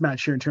bit of a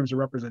mismatch here in terms of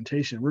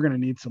representation. We're going to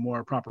need some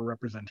more proper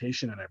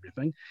representation and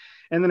everything.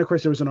 And then, of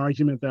course, there was an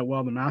argument that,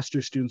 well, the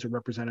master's students are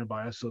represented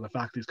by us, so the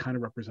faculty is kind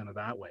of represented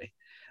that way.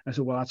 I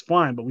said, well, that's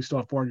fine, but we still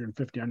have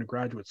 450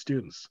 undergraduate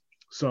students.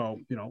 So,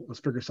 let's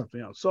figure something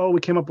out. So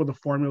we came up with a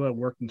formula that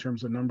worked in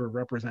terms of number of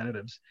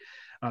representatives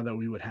that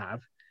we would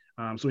have.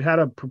 So we had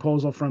a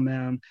proposal from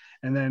them,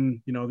 and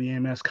then, the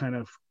AMS kind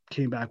of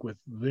came back with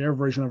their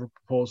version of a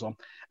proposal,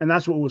 and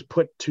that's what was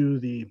put to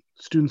the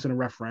students in a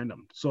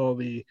referendum. So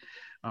the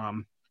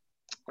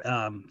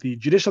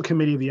Judicial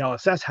Committee of the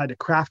LSS had to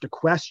craft a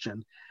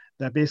question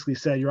that basically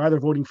said, you're either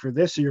voting for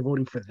this or you're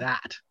voting for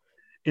that,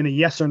 in a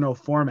yes or no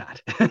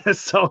format.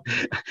 So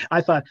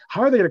I thought,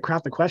 how are they going to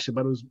craft the question?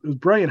 But it was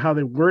brilliant how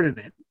they worded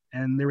it.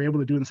 And they were able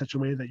to do it in such a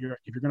way that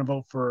if you're going to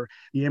vote for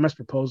the AMS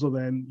proposal,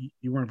 then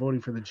you weren't voting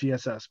for the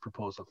GSS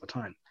proposal at the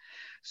time.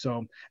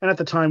 So, and at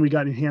the time we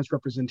got enhanced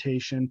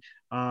representation.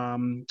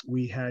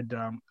 We had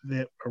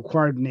the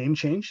required name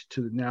change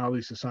to now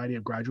the Society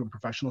of Graduate and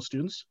Professional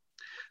Students.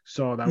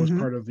 So that was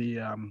part of the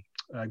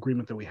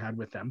agreement that we had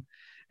with them.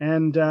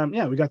 And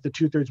we got the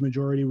 2/3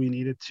 majority we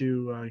needed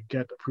to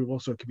get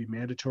approval so it could be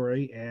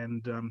mandatory.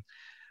 And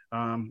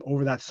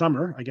over that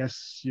summer, I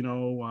guess,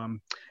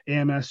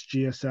 AMS,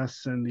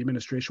 GSS, and the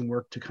administration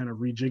worked to kind of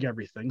rejig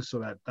everything so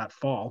that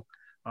fall,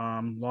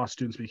 law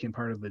students became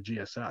part of the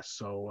GSS.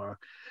 So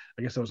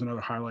I guess that was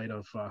another highlight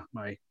of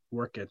my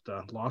work at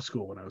law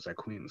school when I was at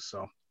Queen's.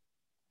 So.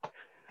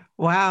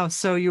 Wow.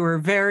 So you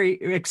were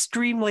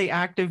extremely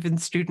active in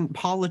student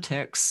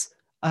politics.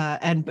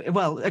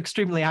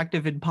 Extremely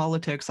active in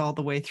politics all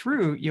the way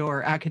through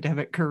your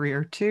academic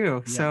career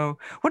too. Yeah. So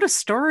what a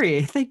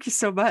story. Thank you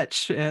so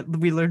much.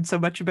 We learned so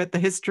much about the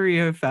history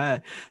of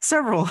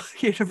several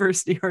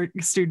university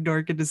student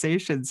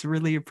organizations.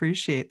 Really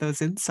appreciate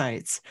those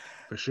insights.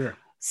 For sure.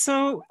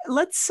 So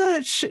let's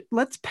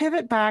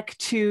pivot back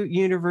to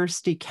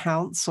University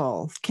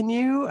Council. Can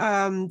you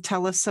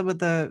tell us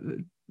about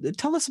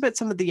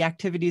some of the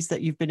activities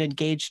that you've been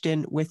engaged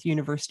in with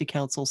University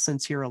Council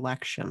since your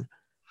election?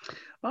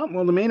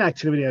 Well, the main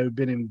activity I've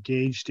been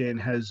engaged in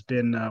has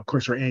been, of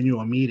course, our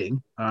annual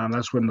meeting.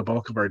 That's when the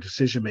bulk of our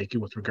decision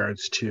making with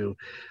regards to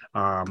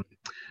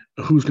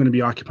who's going to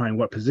be occupying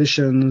what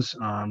positions,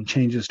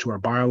 changes to our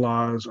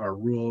bylaws, our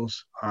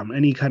rules,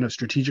 any kind of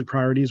strategic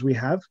priorities we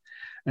have.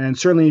 And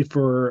certainly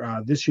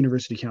for this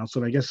University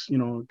Council, and I guess,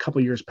 a couple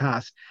of years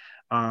past,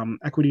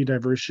 equity,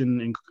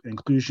 diversity,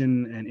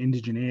 inclusion, and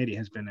indigeneity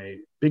has been a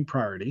big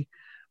priority.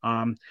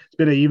 It's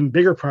been an even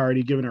bigger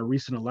priority given our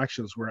recent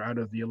elections, where out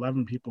of the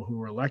 11 people who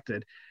were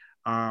elected,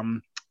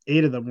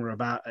 8 of them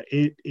were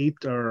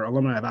eight are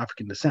alumni of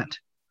African descent,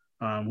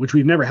 which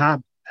we've never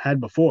had had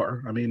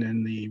before. I mean,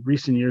 in the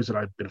recent years that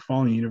I've been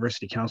following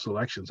university council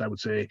elections, I would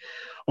say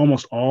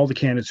almost all the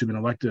candidates who've been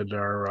elected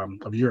are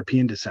of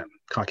European descent,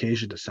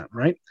 Caucasian descent,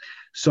 right?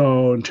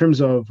 So in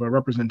terms of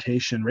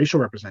representation, racial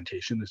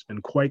representation, there's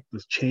been quite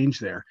the change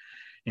there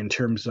in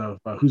terms of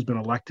who's been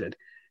elected,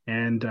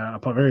 and a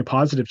very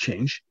positive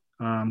change,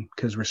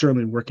 because we're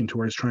certainly working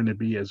towards trying to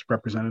be as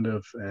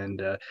representative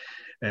and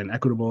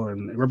equitable,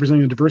 and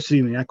representing the diversity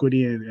and the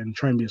equity, and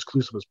trying to be as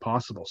inclusive as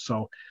possible.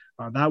 So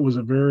that was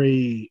a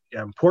very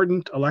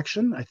important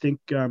election. I think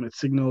it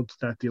signaled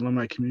that the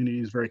alumni community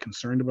is very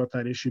concerned about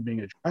that issue being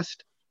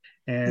addressed.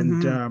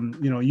 And,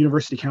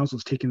 University Council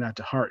is taking that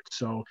to heart.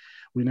 So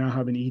we now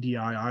have an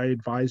EDII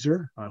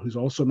advisor who's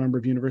also a member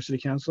of University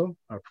Council,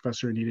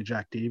 Professor Anita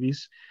Jack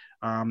Davies,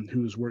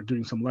 who's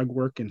doing some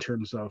legwork in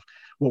terms of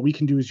what we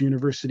can do as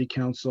University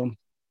Council,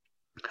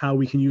 how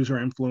we can use our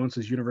influence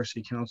as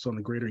University Council in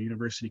the greater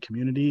university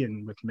community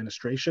and with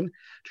administration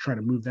to try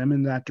to move them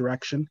in that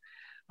direction.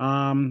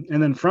 And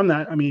then from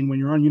that, I mean, when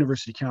you're on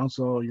University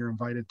Council, you're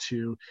invited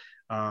to,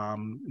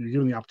 you're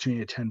given the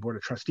opportunity to attend Board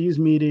of Trustees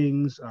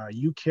meetings,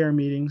 UCARE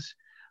meetings,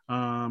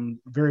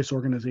 various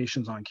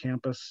organizations on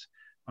campus.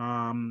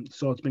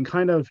 So it's been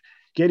kind of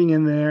getting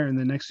in there, and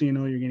the next thing you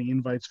know, you're getting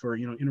invites for,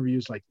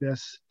 interviews like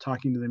this,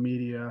 talking to the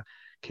media.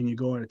 Can you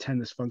go and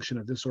attend this function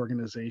of this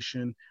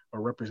organization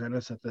or represent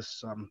us at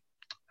this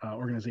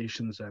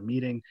organization's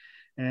meeting?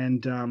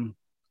 And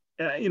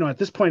at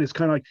this point, it's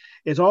kind of like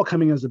it's all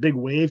coming as a big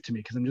wave to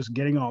me because I'm just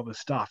getting all this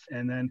stuff.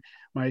 And then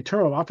my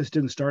term of office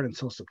didn't start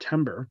until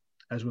September,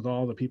 as with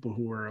all the people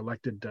who were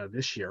elected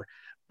this year.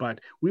 But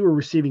we were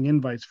receiving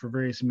invites for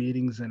various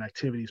meetings and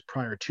activities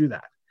prior to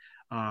that,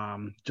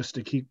 just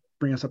to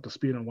bring us up to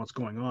speed on what's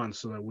going on,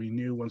 so that we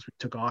knew once we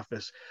took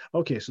office,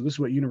 okay, so this is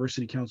what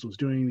University Council is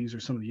doing. These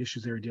are some of the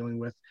issues they were dealing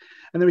with,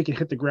 and then we can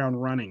hit the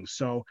ground running.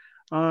 So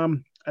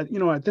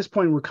at this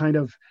point,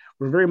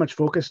 we're very much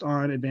focused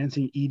on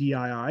advancing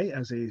EDII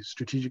as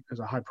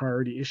a high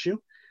priority issue.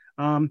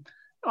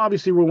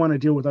 Obviously, we want to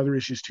deal with other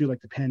issues too,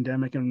 like the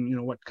pandemic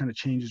and what kind of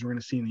changes we're going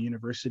to see in the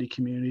university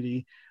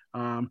community.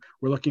 We're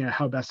looking at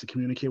how best to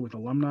communicate with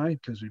alumni,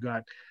 because we've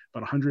got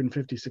about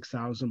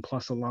 156,000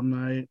 plus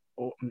alumni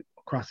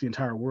across the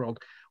entire world.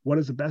 What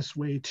is the best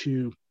way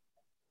to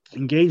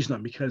engage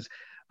them? Because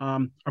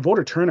our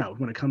voter turnout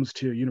when it comes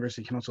to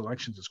university council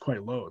elections is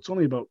quite low. It's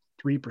only about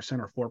 3%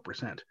 or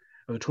 4% of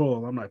the total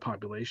alumni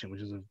population,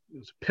 which is a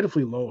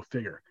pitifully low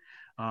figure.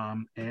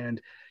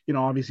 And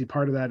obviously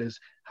part of that is,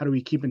 how do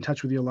we keep in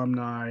touch with the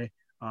alumni?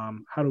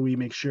 How do we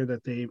make sure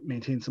that they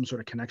maintain some sort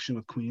of connection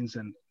with Queens,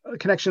 and a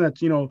connection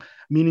that's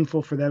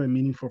meaningful for them and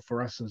meaningful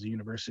for us as a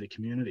university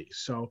community?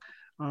 So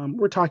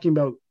we're talking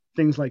about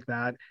things like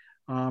that.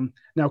 Now,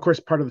 of course,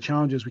 part of the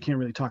challenge is we can't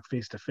really talk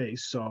face to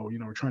face. So,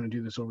 we're trying to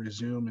do this over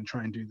Zoom and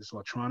try and do this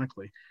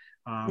electronically.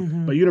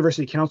 But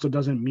University Council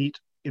doesn't meet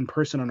in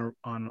person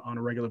on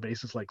a regular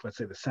basis, like, let's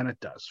say, the Senate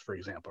does, for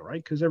example,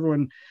 right? Because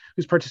everyone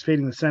who's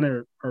participating in the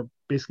Senate are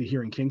basically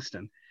here in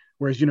Kingston,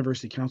 whereas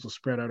University Council is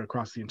spread out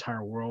across the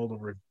entire world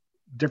over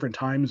different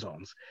time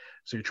zones.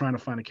 So you're trying to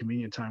find a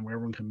convenient time where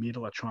everyone can meet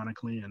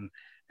electronically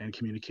and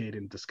communicate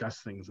and discuss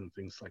things and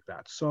things like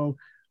that. So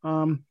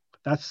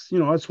that's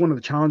one of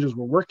the challenges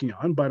we're working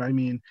on. But I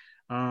mean,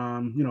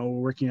 we're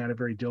working at it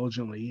very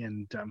diligently,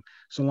 and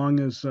so long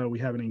as we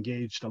have an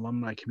engaged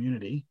alumni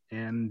community,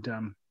 and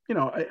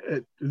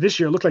this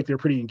year it looked like they're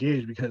pretty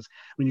engaged, because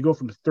when you go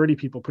from 30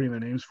 people putting their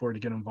names forward to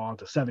get involved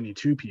to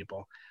 72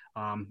 people,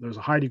 there's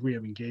a high degree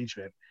of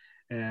engagement,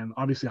 and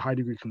obviously a high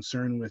degree of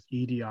concern with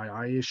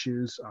EDII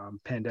issues,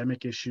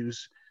 pandemic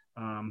issues,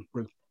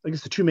 were, I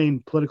guess, the two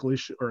main political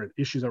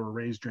issues that were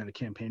raised during the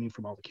campaigning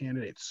from all the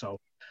candidates. So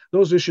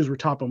those issues were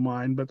top of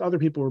mind, but other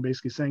people were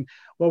basically saying,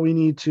 well, we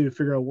need to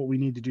figure out what we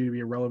need to do to be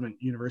a relevant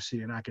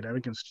university and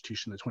academic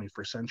institution in the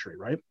 21st century,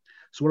 right?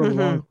 So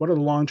what are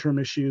the long-term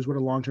issues? What are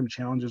the long-term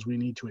challenges we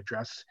need to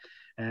address?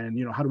 And,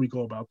 how do we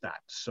go about that?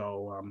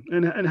 So,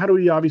 and how do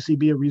we obviously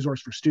be a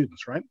resource for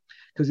students, right?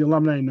 Because the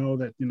alumni know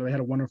that, they had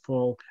a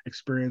wonderful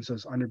experience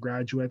as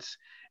undergraduates.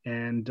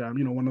 And,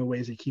 one of the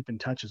ways they keep in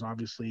touch is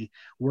obviously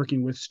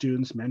working with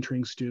students,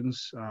 mentoring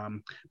students,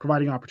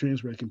 providing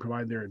opportunities where they can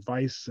provide their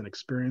advice and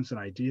experience and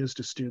ideas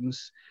to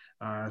students,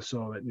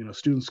 so that,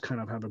 students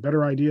kind of have a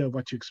better idea of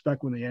what to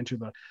expect when they enter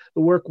the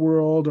work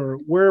world or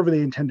wherever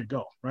they intend to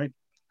go, right?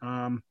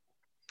 And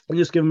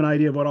just give them an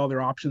idea of what all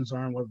their options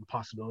are and what the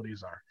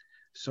possibilities are.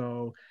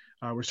 So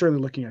we're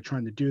certainly looking at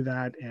trying to do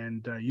that.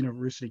 And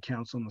University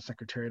Council and the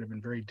Secretariat have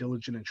been very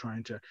diligent in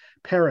trying to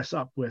pair us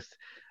up with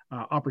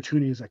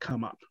opportunities that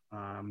come up.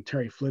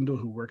 Terry Flindle,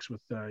 who works with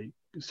the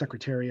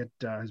Secretariat,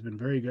 has been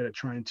very good at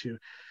trying to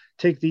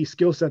take the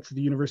skill sets that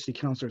the university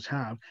counselors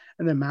have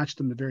and then match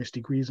them to various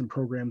degrees and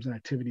programs and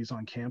activities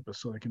on campus,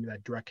 so there can be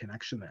that direct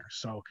connection there.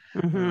 So,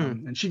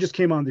 and she just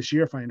came on this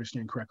year, if I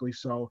understand correctly.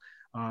 So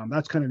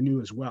that's kind of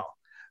new as well.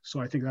 So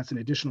I think that's an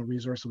additional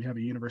resource that we have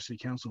at University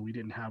Council we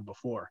didn't have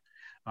before.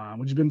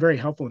 which has been very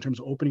helpful in terms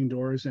of opening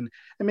doors and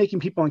making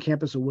people on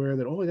campus aware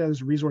that, oh,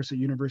 there's a resource at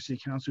University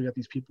Council. We got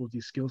these people with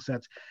these skill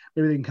sets.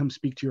 Maybe they can come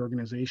speak to your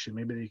organization.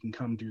 Maybe they can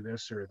come do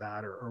this or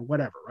that or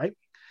whatever, right?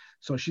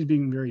 So she's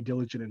being very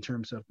diligent in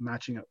terms of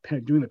matching up,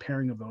 doing the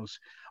pairing of those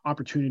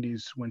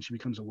opportunities when she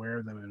becomes aware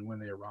of them and when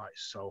they arise.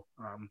 So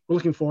we're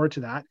looking forward to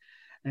that.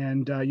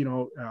 And,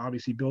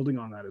 obviously building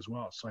on that as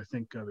well. So I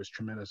think there's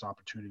tremendous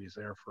opportunities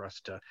there for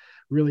us to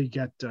really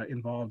get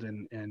involved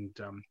and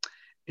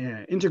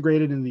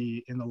integrated in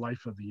the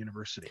life of the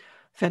university.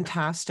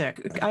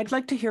 Fantastic. I'd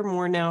like to hear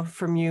more now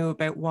from you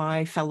about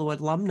why fellow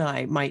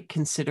alumni might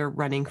consider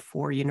running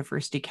for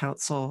University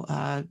Council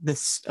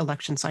this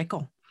election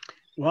cycle.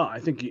 Well, I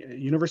think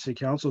University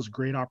Council is a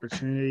great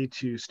opportunity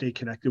to stay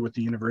connected with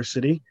the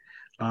university.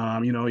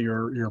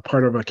 You're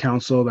part of a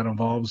council that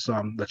involves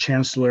the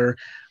chancellor,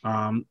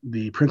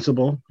 the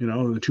principal,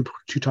 the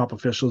two top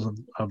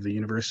officials of the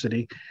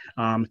university.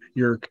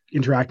 You're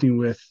interacting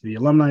with the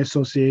Alumni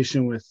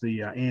Association, with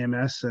the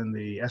AMS and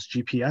the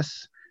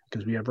SGPS,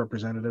 because we have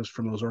representatives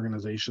from those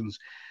organizations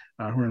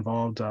who are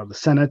involved, the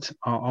Senate,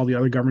 all the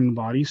other governing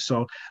bodies.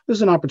 So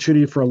there's an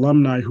opportunity for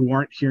alumni who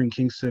aren't here in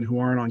Kingston, who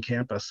aren't on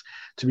campus,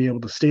 to be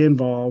able to stay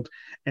involved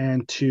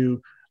and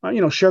to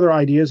share their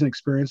ideas and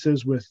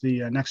experiences with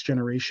the next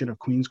generation of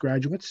Queen's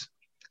graduates,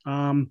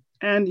 and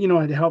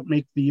to help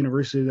make the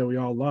university that we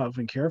all love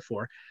and care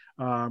for,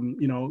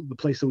 the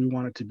place that we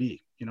want it to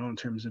be, in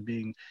terms of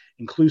being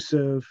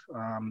inclusive,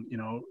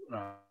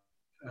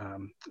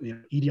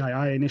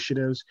 EDII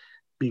initiatives,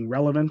 being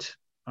relevant,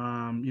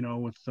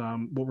 with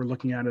what we're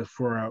looking at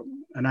for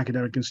an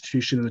academic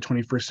institution in the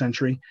 21st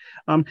century.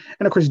 And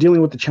of course,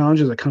 dealing with the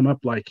challenges that come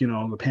up, like,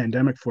 the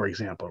pandemic, for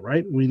example,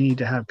 right? We need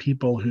to have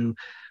people who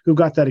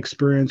got that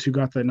experience, who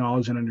got that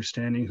knowledge and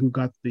understanding, who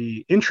got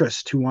the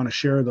interest to want to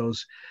share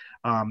those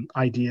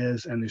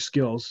ideas and their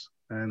skills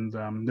and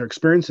their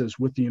experiences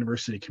with the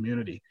university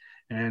community.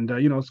 And,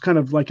 it's kind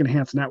of like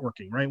enhanced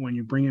networking, right? When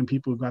you bring in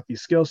people who've got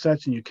these skill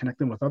sets and you connect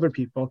them with other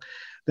people,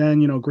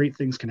 then, great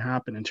things can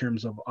happen in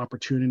terms of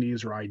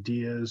opportunities or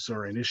ideas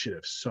or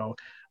initiatives. So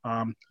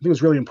I think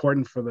it's really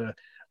important for the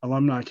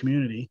alumni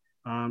community,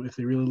 if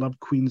they really love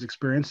Queen's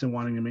experience and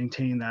wanting to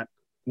maintain that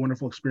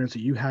wonderful experience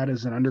that you had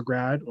as an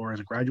undergrad or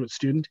as a graduate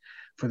student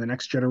for the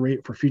next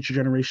for future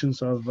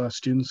generations of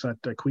students at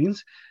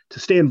Queen's, to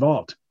stay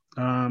involved.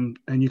 And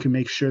you can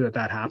make sure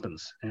that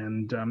happens.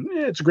 And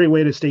it's a great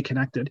way to stay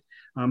connected.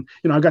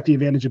 I've got the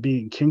advantage of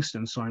being in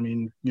Kingston. So,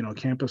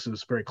 campus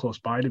is very close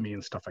by to me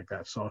and stuff like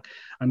that. So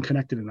I'm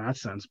connected in that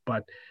sense.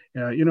 But,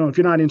 if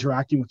you're not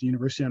interacting with the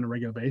university on a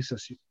regular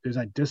basis, there's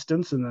that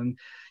distance, and then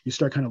you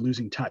start kind of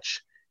losing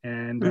touch.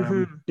 And,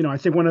 I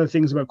think one of the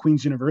things about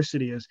Queen's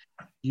University is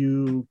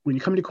when you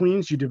come to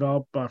Queen's, you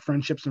develop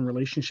friendships and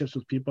relationships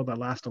with people that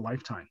last a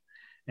lifetime.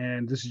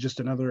 And this is just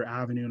another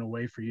avenue and a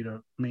way for you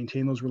to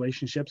maintain those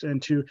relationships and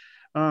to,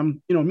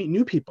 meet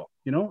new people.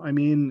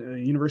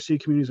 University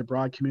community is a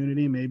broad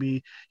community.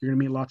 Maybe you're going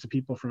to meet lots of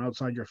people from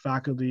outside your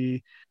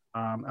faculty,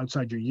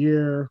 outside your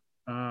year,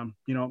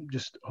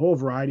 just a whole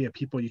variety of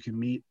people you can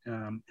meet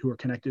who are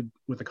connected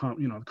with the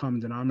common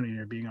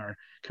denominator being our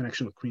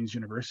connection with Queen's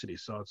University.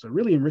 So it's a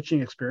really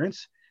enriching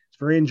experience. It's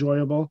very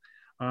enjoyable.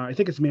 I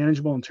think it's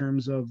manageable in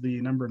terms of the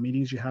number of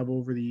meetings you have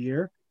over the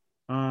year.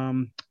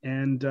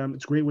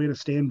 It's a great way to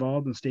stay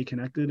involved and stay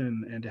connected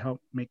and to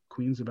help make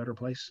Queens a better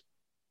place.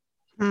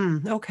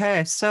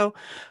 Okay. So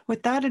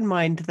with that in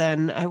mind,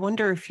 then, I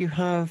wonder if you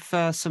have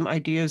some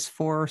ideas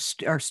for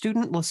our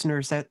student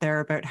listeners out there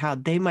about how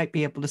they might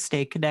be able to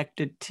stay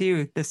connected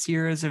too. This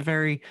year is a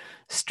very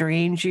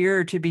strange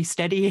year to be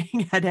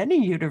studying at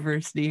any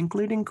university,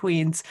 including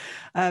Queen's,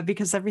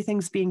 because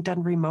everything's being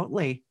done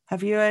remotely.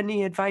 Have you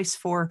any advice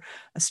for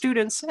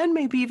students and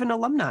maybe even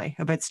alumni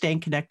about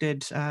staying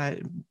connected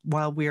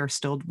while we are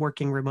still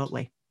working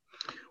remotely?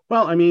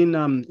 Well, I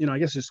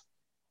guess there's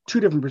two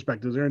different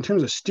perspectives there. In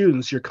terms of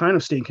students, you're kind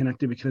of staying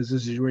connected because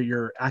this is where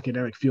your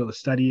academic field of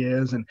study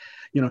is. And,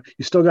 you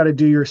still got to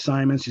do your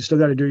assignments. You still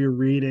got to do your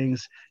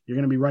readings. You're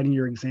going to be writing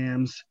your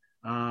exams,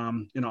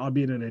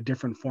 albeit in a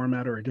different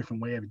format or a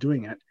different way of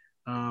doing it.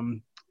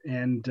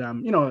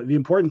 The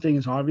important thing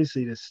is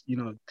obviously to,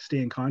 stay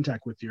in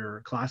contact with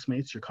your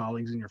classmates, your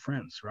colleagues, and your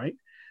friends, right?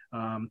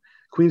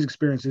 Queen's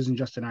experience isn't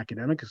just an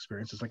academic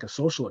experience. It's like a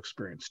social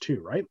experience too,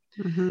 right?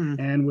 Mm-hmm.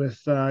 And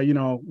with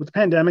the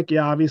pandemic,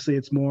 obviously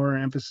it's more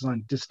emphasis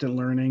on distant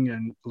learning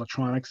and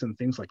electronics and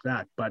things like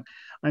that. But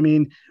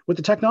with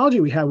the technology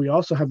we have, we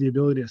also have the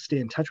ability to stay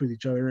in touch with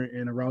each other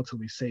in a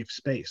relatively safe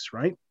space,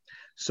 right?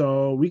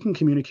 So we can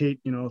communicate,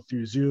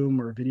 through Zoom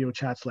or video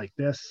chats like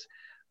this.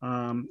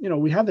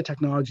 We have the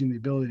technology and the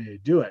ability to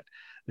do it.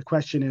 The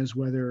question is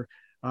whether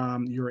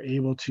you're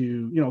able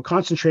to,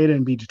 concentrate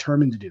and be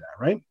determined to do that,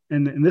 right?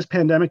 And in this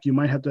pandemic, you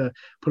might have to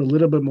put a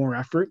little bit more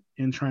effort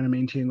in trying to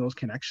maintain those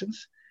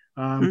connections,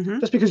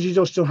 just because you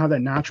just don't have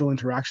that natural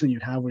interaction that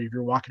you'd have if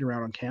you're walking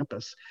around on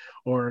campus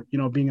or,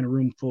 being in a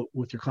room full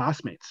with your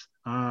classmates.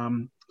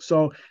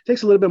 So it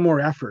takes a little bit more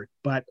effort,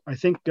 but I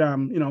think,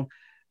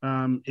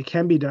 It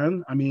can be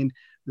done. I mean,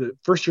 the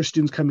first year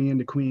students coming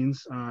into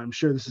Queens, I'm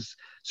sure this is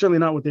certainly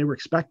not what they were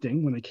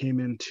expecting when they came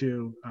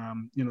into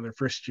their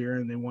first year,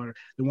 and they want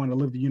to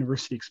live the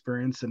university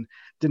experience and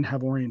didn't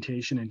have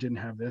orientation and didn't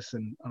have this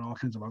and all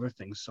kinds of other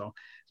things. So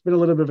it's been a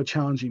little bit of a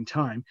challenging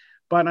time.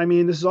 But I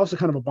mean, this is also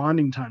kind of a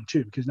bonding time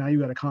too, because now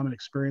you've got a common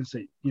experience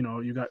that,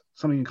 you got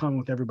something in common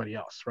with everybody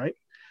else, right?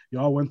 You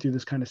all went through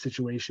this kind of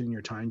situation in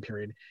your time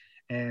period,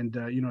 and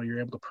you're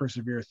able to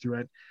persevere through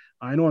it.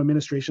 I know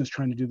administration is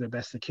trying to do their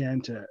best they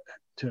can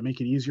to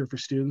make it easier for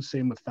students.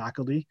 Same with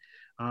faculty.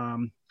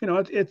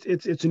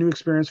 It's a new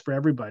experience for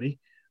everybody,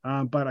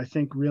 but I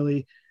think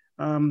really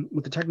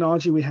with the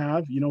technology we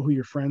have, you know who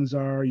your friends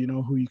are, you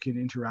know who you can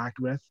interact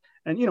with,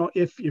 and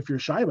if you're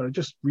shy about it,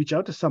 just reach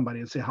out to somebody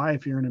and say hi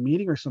if you're in a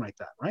meeting or something like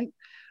that, right?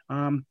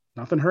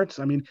 Nothing hurts.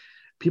 I mean,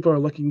 people are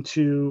looking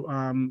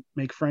to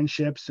make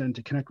friendships and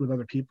to connect with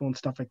other people and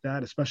stuff like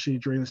that, especially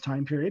during this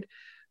time period.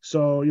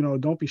 So,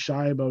 don't be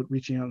shy about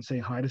reaching out and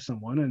saying hi to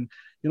someone. And,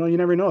 you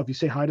never know, if you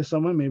say hi to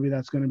someone, maybe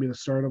that's going to be the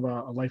start of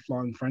a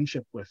lifelong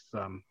friendship with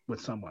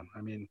someone.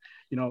 I mean,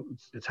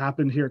 it's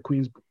happened here at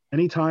Queens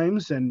many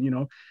times. And,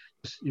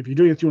 if you're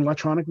doing it through an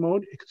electronic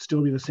mode, it could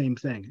still be the same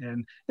thing.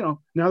 And,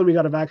 now that we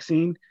got a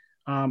vaccine,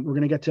 we're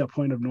going to get to a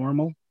point of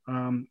normal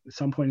at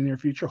some point in the near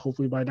future,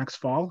 hopefully by next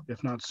fall,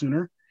 if not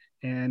sooner.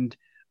 And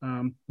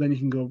then we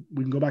can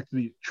go back to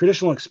the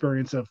traditional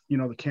experience of,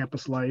 the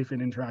campus life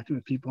and interacting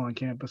with people on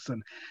campus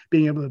and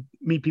being able to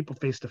meet people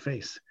face to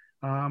face.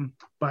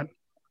 But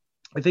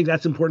I think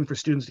that's important for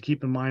students to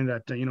keep in mind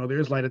that,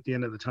 there's light at the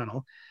end of the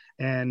tunnel,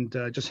 and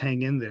just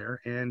hang in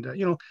there and,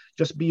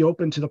 just be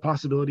open to the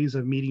possibilities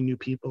of meeting new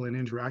people and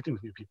interacting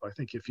with new people. I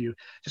think if you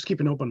just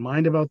keep an open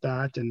mind about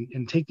that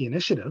and take the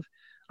initiative,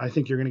 I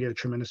think you're going to get a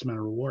tremendous amount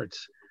of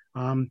rewards.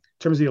 In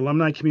terms of the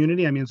alumni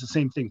community, I mean, it's the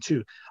same thing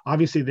too.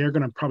 Obviously, they're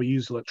going to probably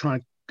use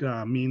electronic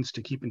means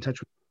to keep in touch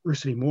with the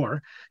university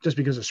more, just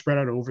because they're spread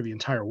out over the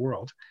entire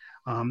world.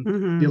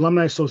 The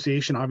Alumni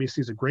Association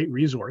obviously is a great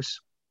resource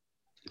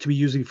to be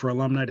using for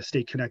alumni to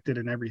stay connected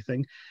and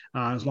everything.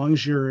 As long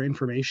as your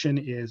information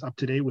is up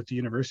to date with the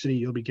university,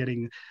 you'll be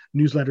getting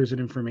newsletters and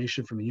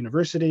information from the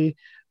university.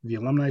 The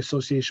Alumni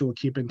Association will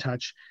keep in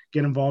touch.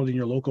 Get involved in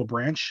your local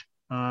branch.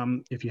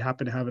 If you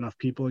happen to have enough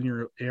people in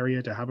your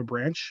area to have a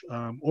branch,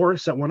 or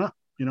set one up.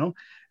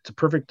 It's a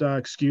perfect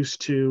excuse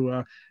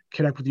to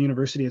connect with the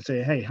university and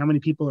say, hey, how many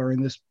people are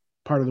in this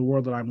part of the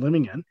world that I'm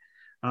living in?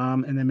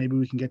 And then maybe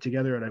we can get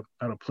together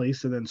at a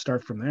place and then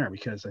start from there,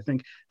 because I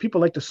think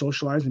people like to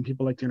socialize and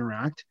people like to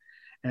interact.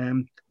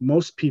 And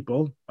most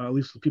people, at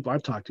least the people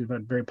I've talked to, have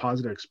had very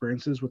positive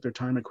experiences with their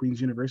time at Queen's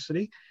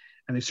University,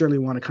 and they certainly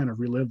want to kind of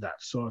relive that.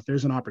 So if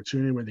there's an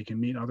opportunity where they can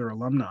meet other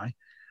alumni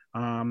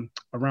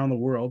around the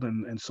world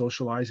and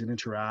socialize and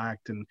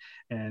interact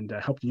and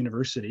help the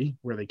university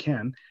where they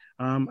can,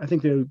 I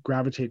think they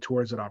gravitate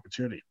towards that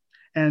opportunity.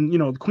 And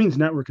the Queen's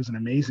Network is an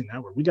amazing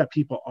network. We got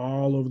people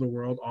all over the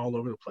world, all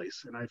over the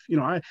place. And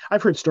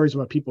I've heard stories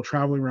about people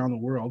traveling around the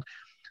world.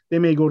 They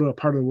may go to a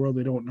part of the world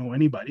they don't know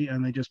anybody,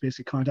 and they just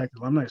basically contact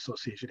the Alumni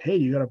Association. Hey,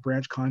 you got a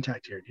branch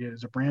contact here?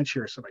 There's a branch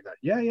here or something like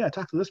that. Yeah,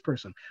 talk to this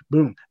person.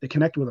 Boom, they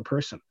connect with a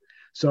person.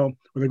 So when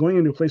they're going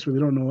into a place where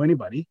they don't know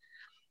anybody,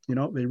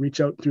 they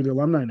reach out through the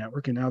alumni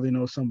network, and now they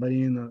know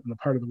somebody in the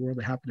part of the world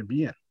they happen to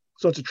be in.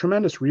 So it's a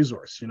tremendous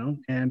resource,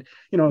 and,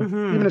 the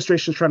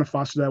administration is trying to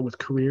foster that with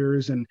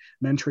careers and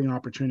mentoring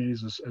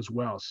opportunities as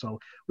well. So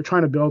we're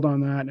trying to build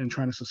on that and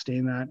trying to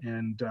sustain that.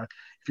 And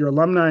if you're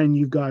alumni and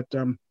you've got,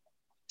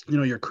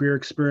 your career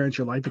experience,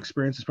 your life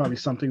experience is probably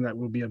something that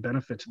will be a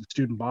benefit to the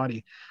student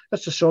body.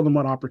 Let's just show them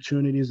what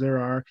opportunities there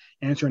are,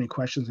 answer any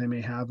questions they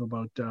may have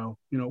about,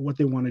 what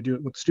they want to do,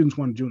 what students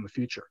want to do in the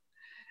future.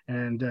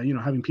 And,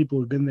 having people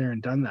who've been there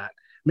and done that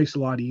makes it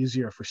a lot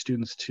easier for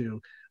students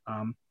to,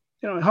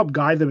 help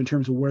guide them in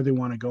terms of where they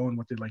want to go and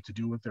what they'd like to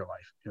do with their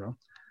life,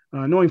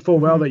 knowing full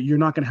well that you're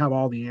not going to have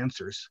all the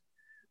answers.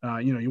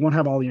 You won't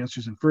have all the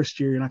answers in first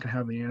year. You're not going to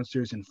have the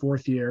answers in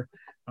fourth year.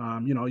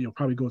 You'll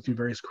probably go through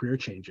various career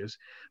changes.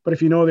 But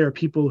if there are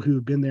people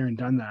who've been there and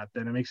done that,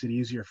 then it makes it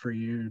easier for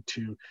you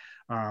to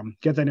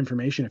get that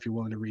information if you're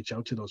willing to reach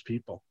out to those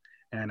people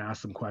and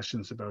ask them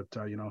questions about,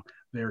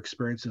 their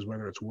experiences,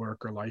 whether it's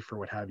work or life or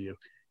what have you.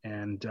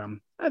 And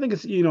I think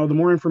it's, the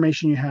more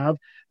information you have,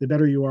 the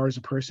better you are as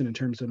a person in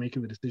terms of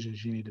making the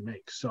decisions you need to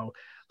make. So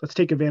let's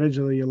take advantage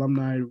of the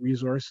alumni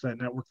resource, that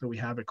network that we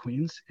have at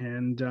Queen's,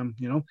 and,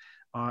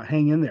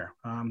 hang in there.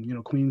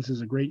 Queen's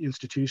is a great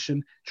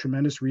institution,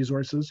 tremendous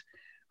resources.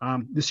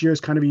 This year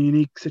is kind of a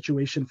unique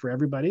situation for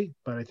everybody,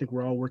 but I think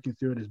we're all working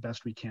through it as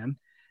best we can.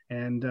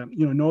 And,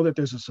 know that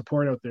there's a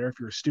support out there if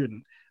you're a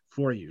student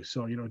for you.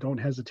 So, don't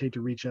hesitate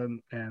to reach out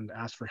and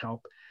ask for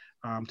help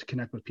to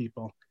connect with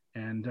people.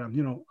 And,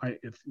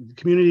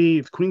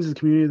 if Queens is the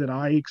community that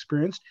I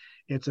experienced,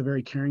 it's a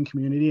very caring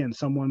community, and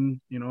someone,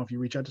 if you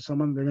reach out to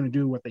someone, they're going to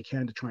do what they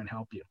can to try and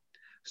help you.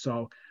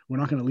 So we're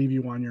not going to leave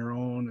you on your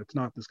own. It's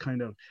not this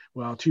kind of,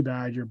 well, too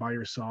bad you're by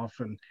yourself.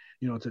 And,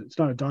 it's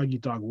not a dog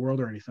eat dog world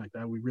or anything like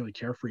that. We really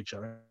care for each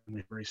other. We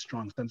have a very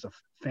strong sense of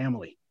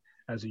family.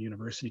 as a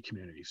university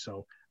community.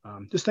 So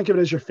just think of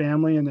it as your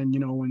family. And then,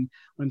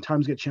 when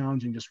times get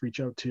challenging, just reach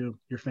out to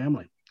your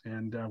family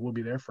and we'll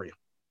be there for you.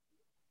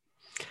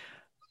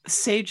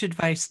 Sage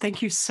advice.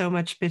 Thank you so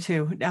much,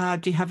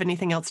 Bitu. Do you have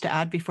anything else to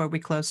add before we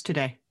close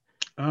today?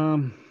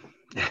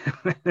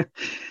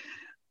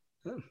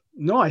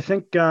 No, I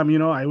think,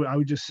 I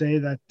would just say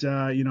that,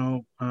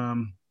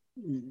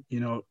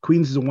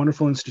 Queens is a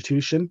wonderful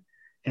institution,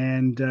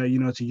 and,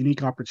 it's a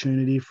unique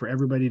opportunity for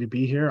everybody to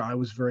be here. I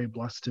was very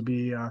blessed to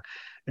be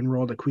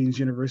enrolled at Queen's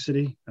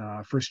University,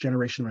 first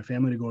generation of my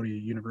family to go to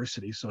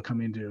university. So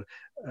coming to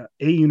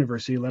a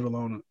university, let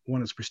alone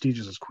one as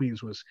prestigious as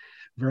Queen's, was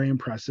very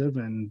impressive.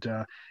 And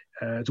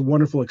it's a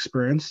wonderful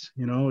experience.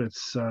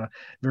 It's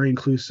very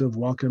inclusive,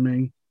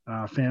 welcoming,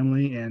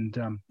 family, and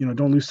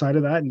don't lose sight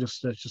of that, and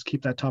just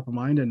keep that top of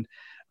mind, and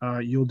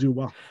you'll do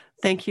well.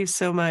 Thank you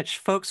so much.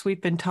 Folks,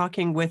 we've been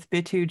talking with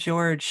Bitu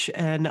George,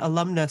 an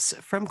alumnus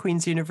from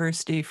Queen's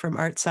University, from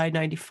ArtSci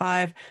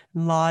 95,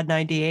 Law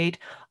 98,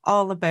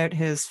 all about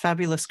his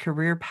fabulous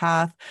career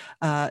path,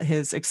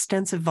 his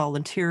extensive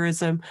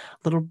volunteerism,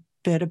 a little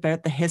bit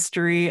about the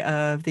history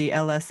of the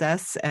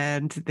LSS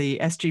and the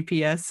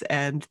SGPS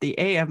and the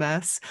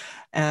AMS,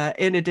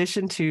 in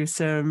addition to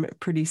some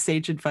pretty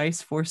sage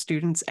advice for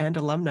students and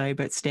alumni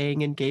about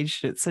staying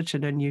engaged at such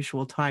an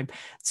unusual time.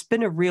 It's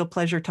been a real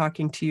pleasure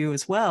talking to you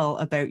as well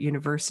about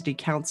University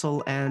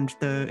Council and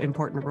the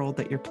important role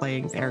that you're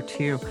playing there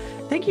too.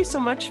 Thank you so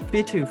much,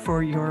 Bitu,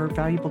 for your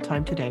valuable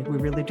time today. We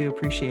really do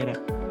appreciate it.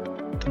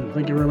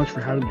 Thank you very much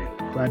for having me.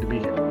 Glad to be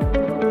here.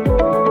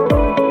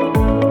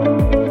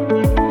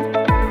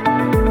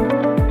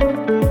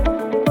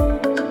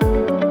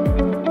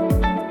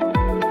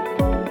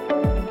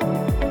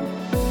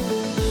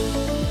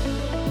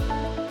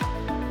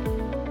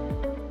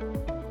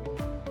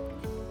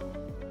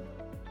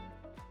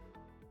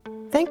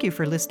 Thank you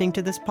for listening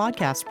to this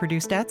podcast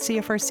produced at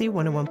CFRC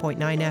 101.9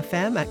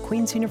 FM at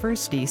Queen's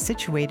University,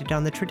 situated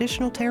on the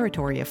traditional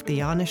territory of the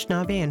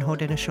Anishinaabe and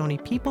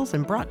Haudenosaunee peoples,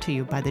 and brought to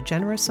you by the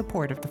generous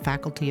support of the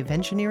Faculty of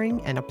Engineering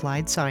and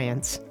Applied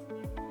Science.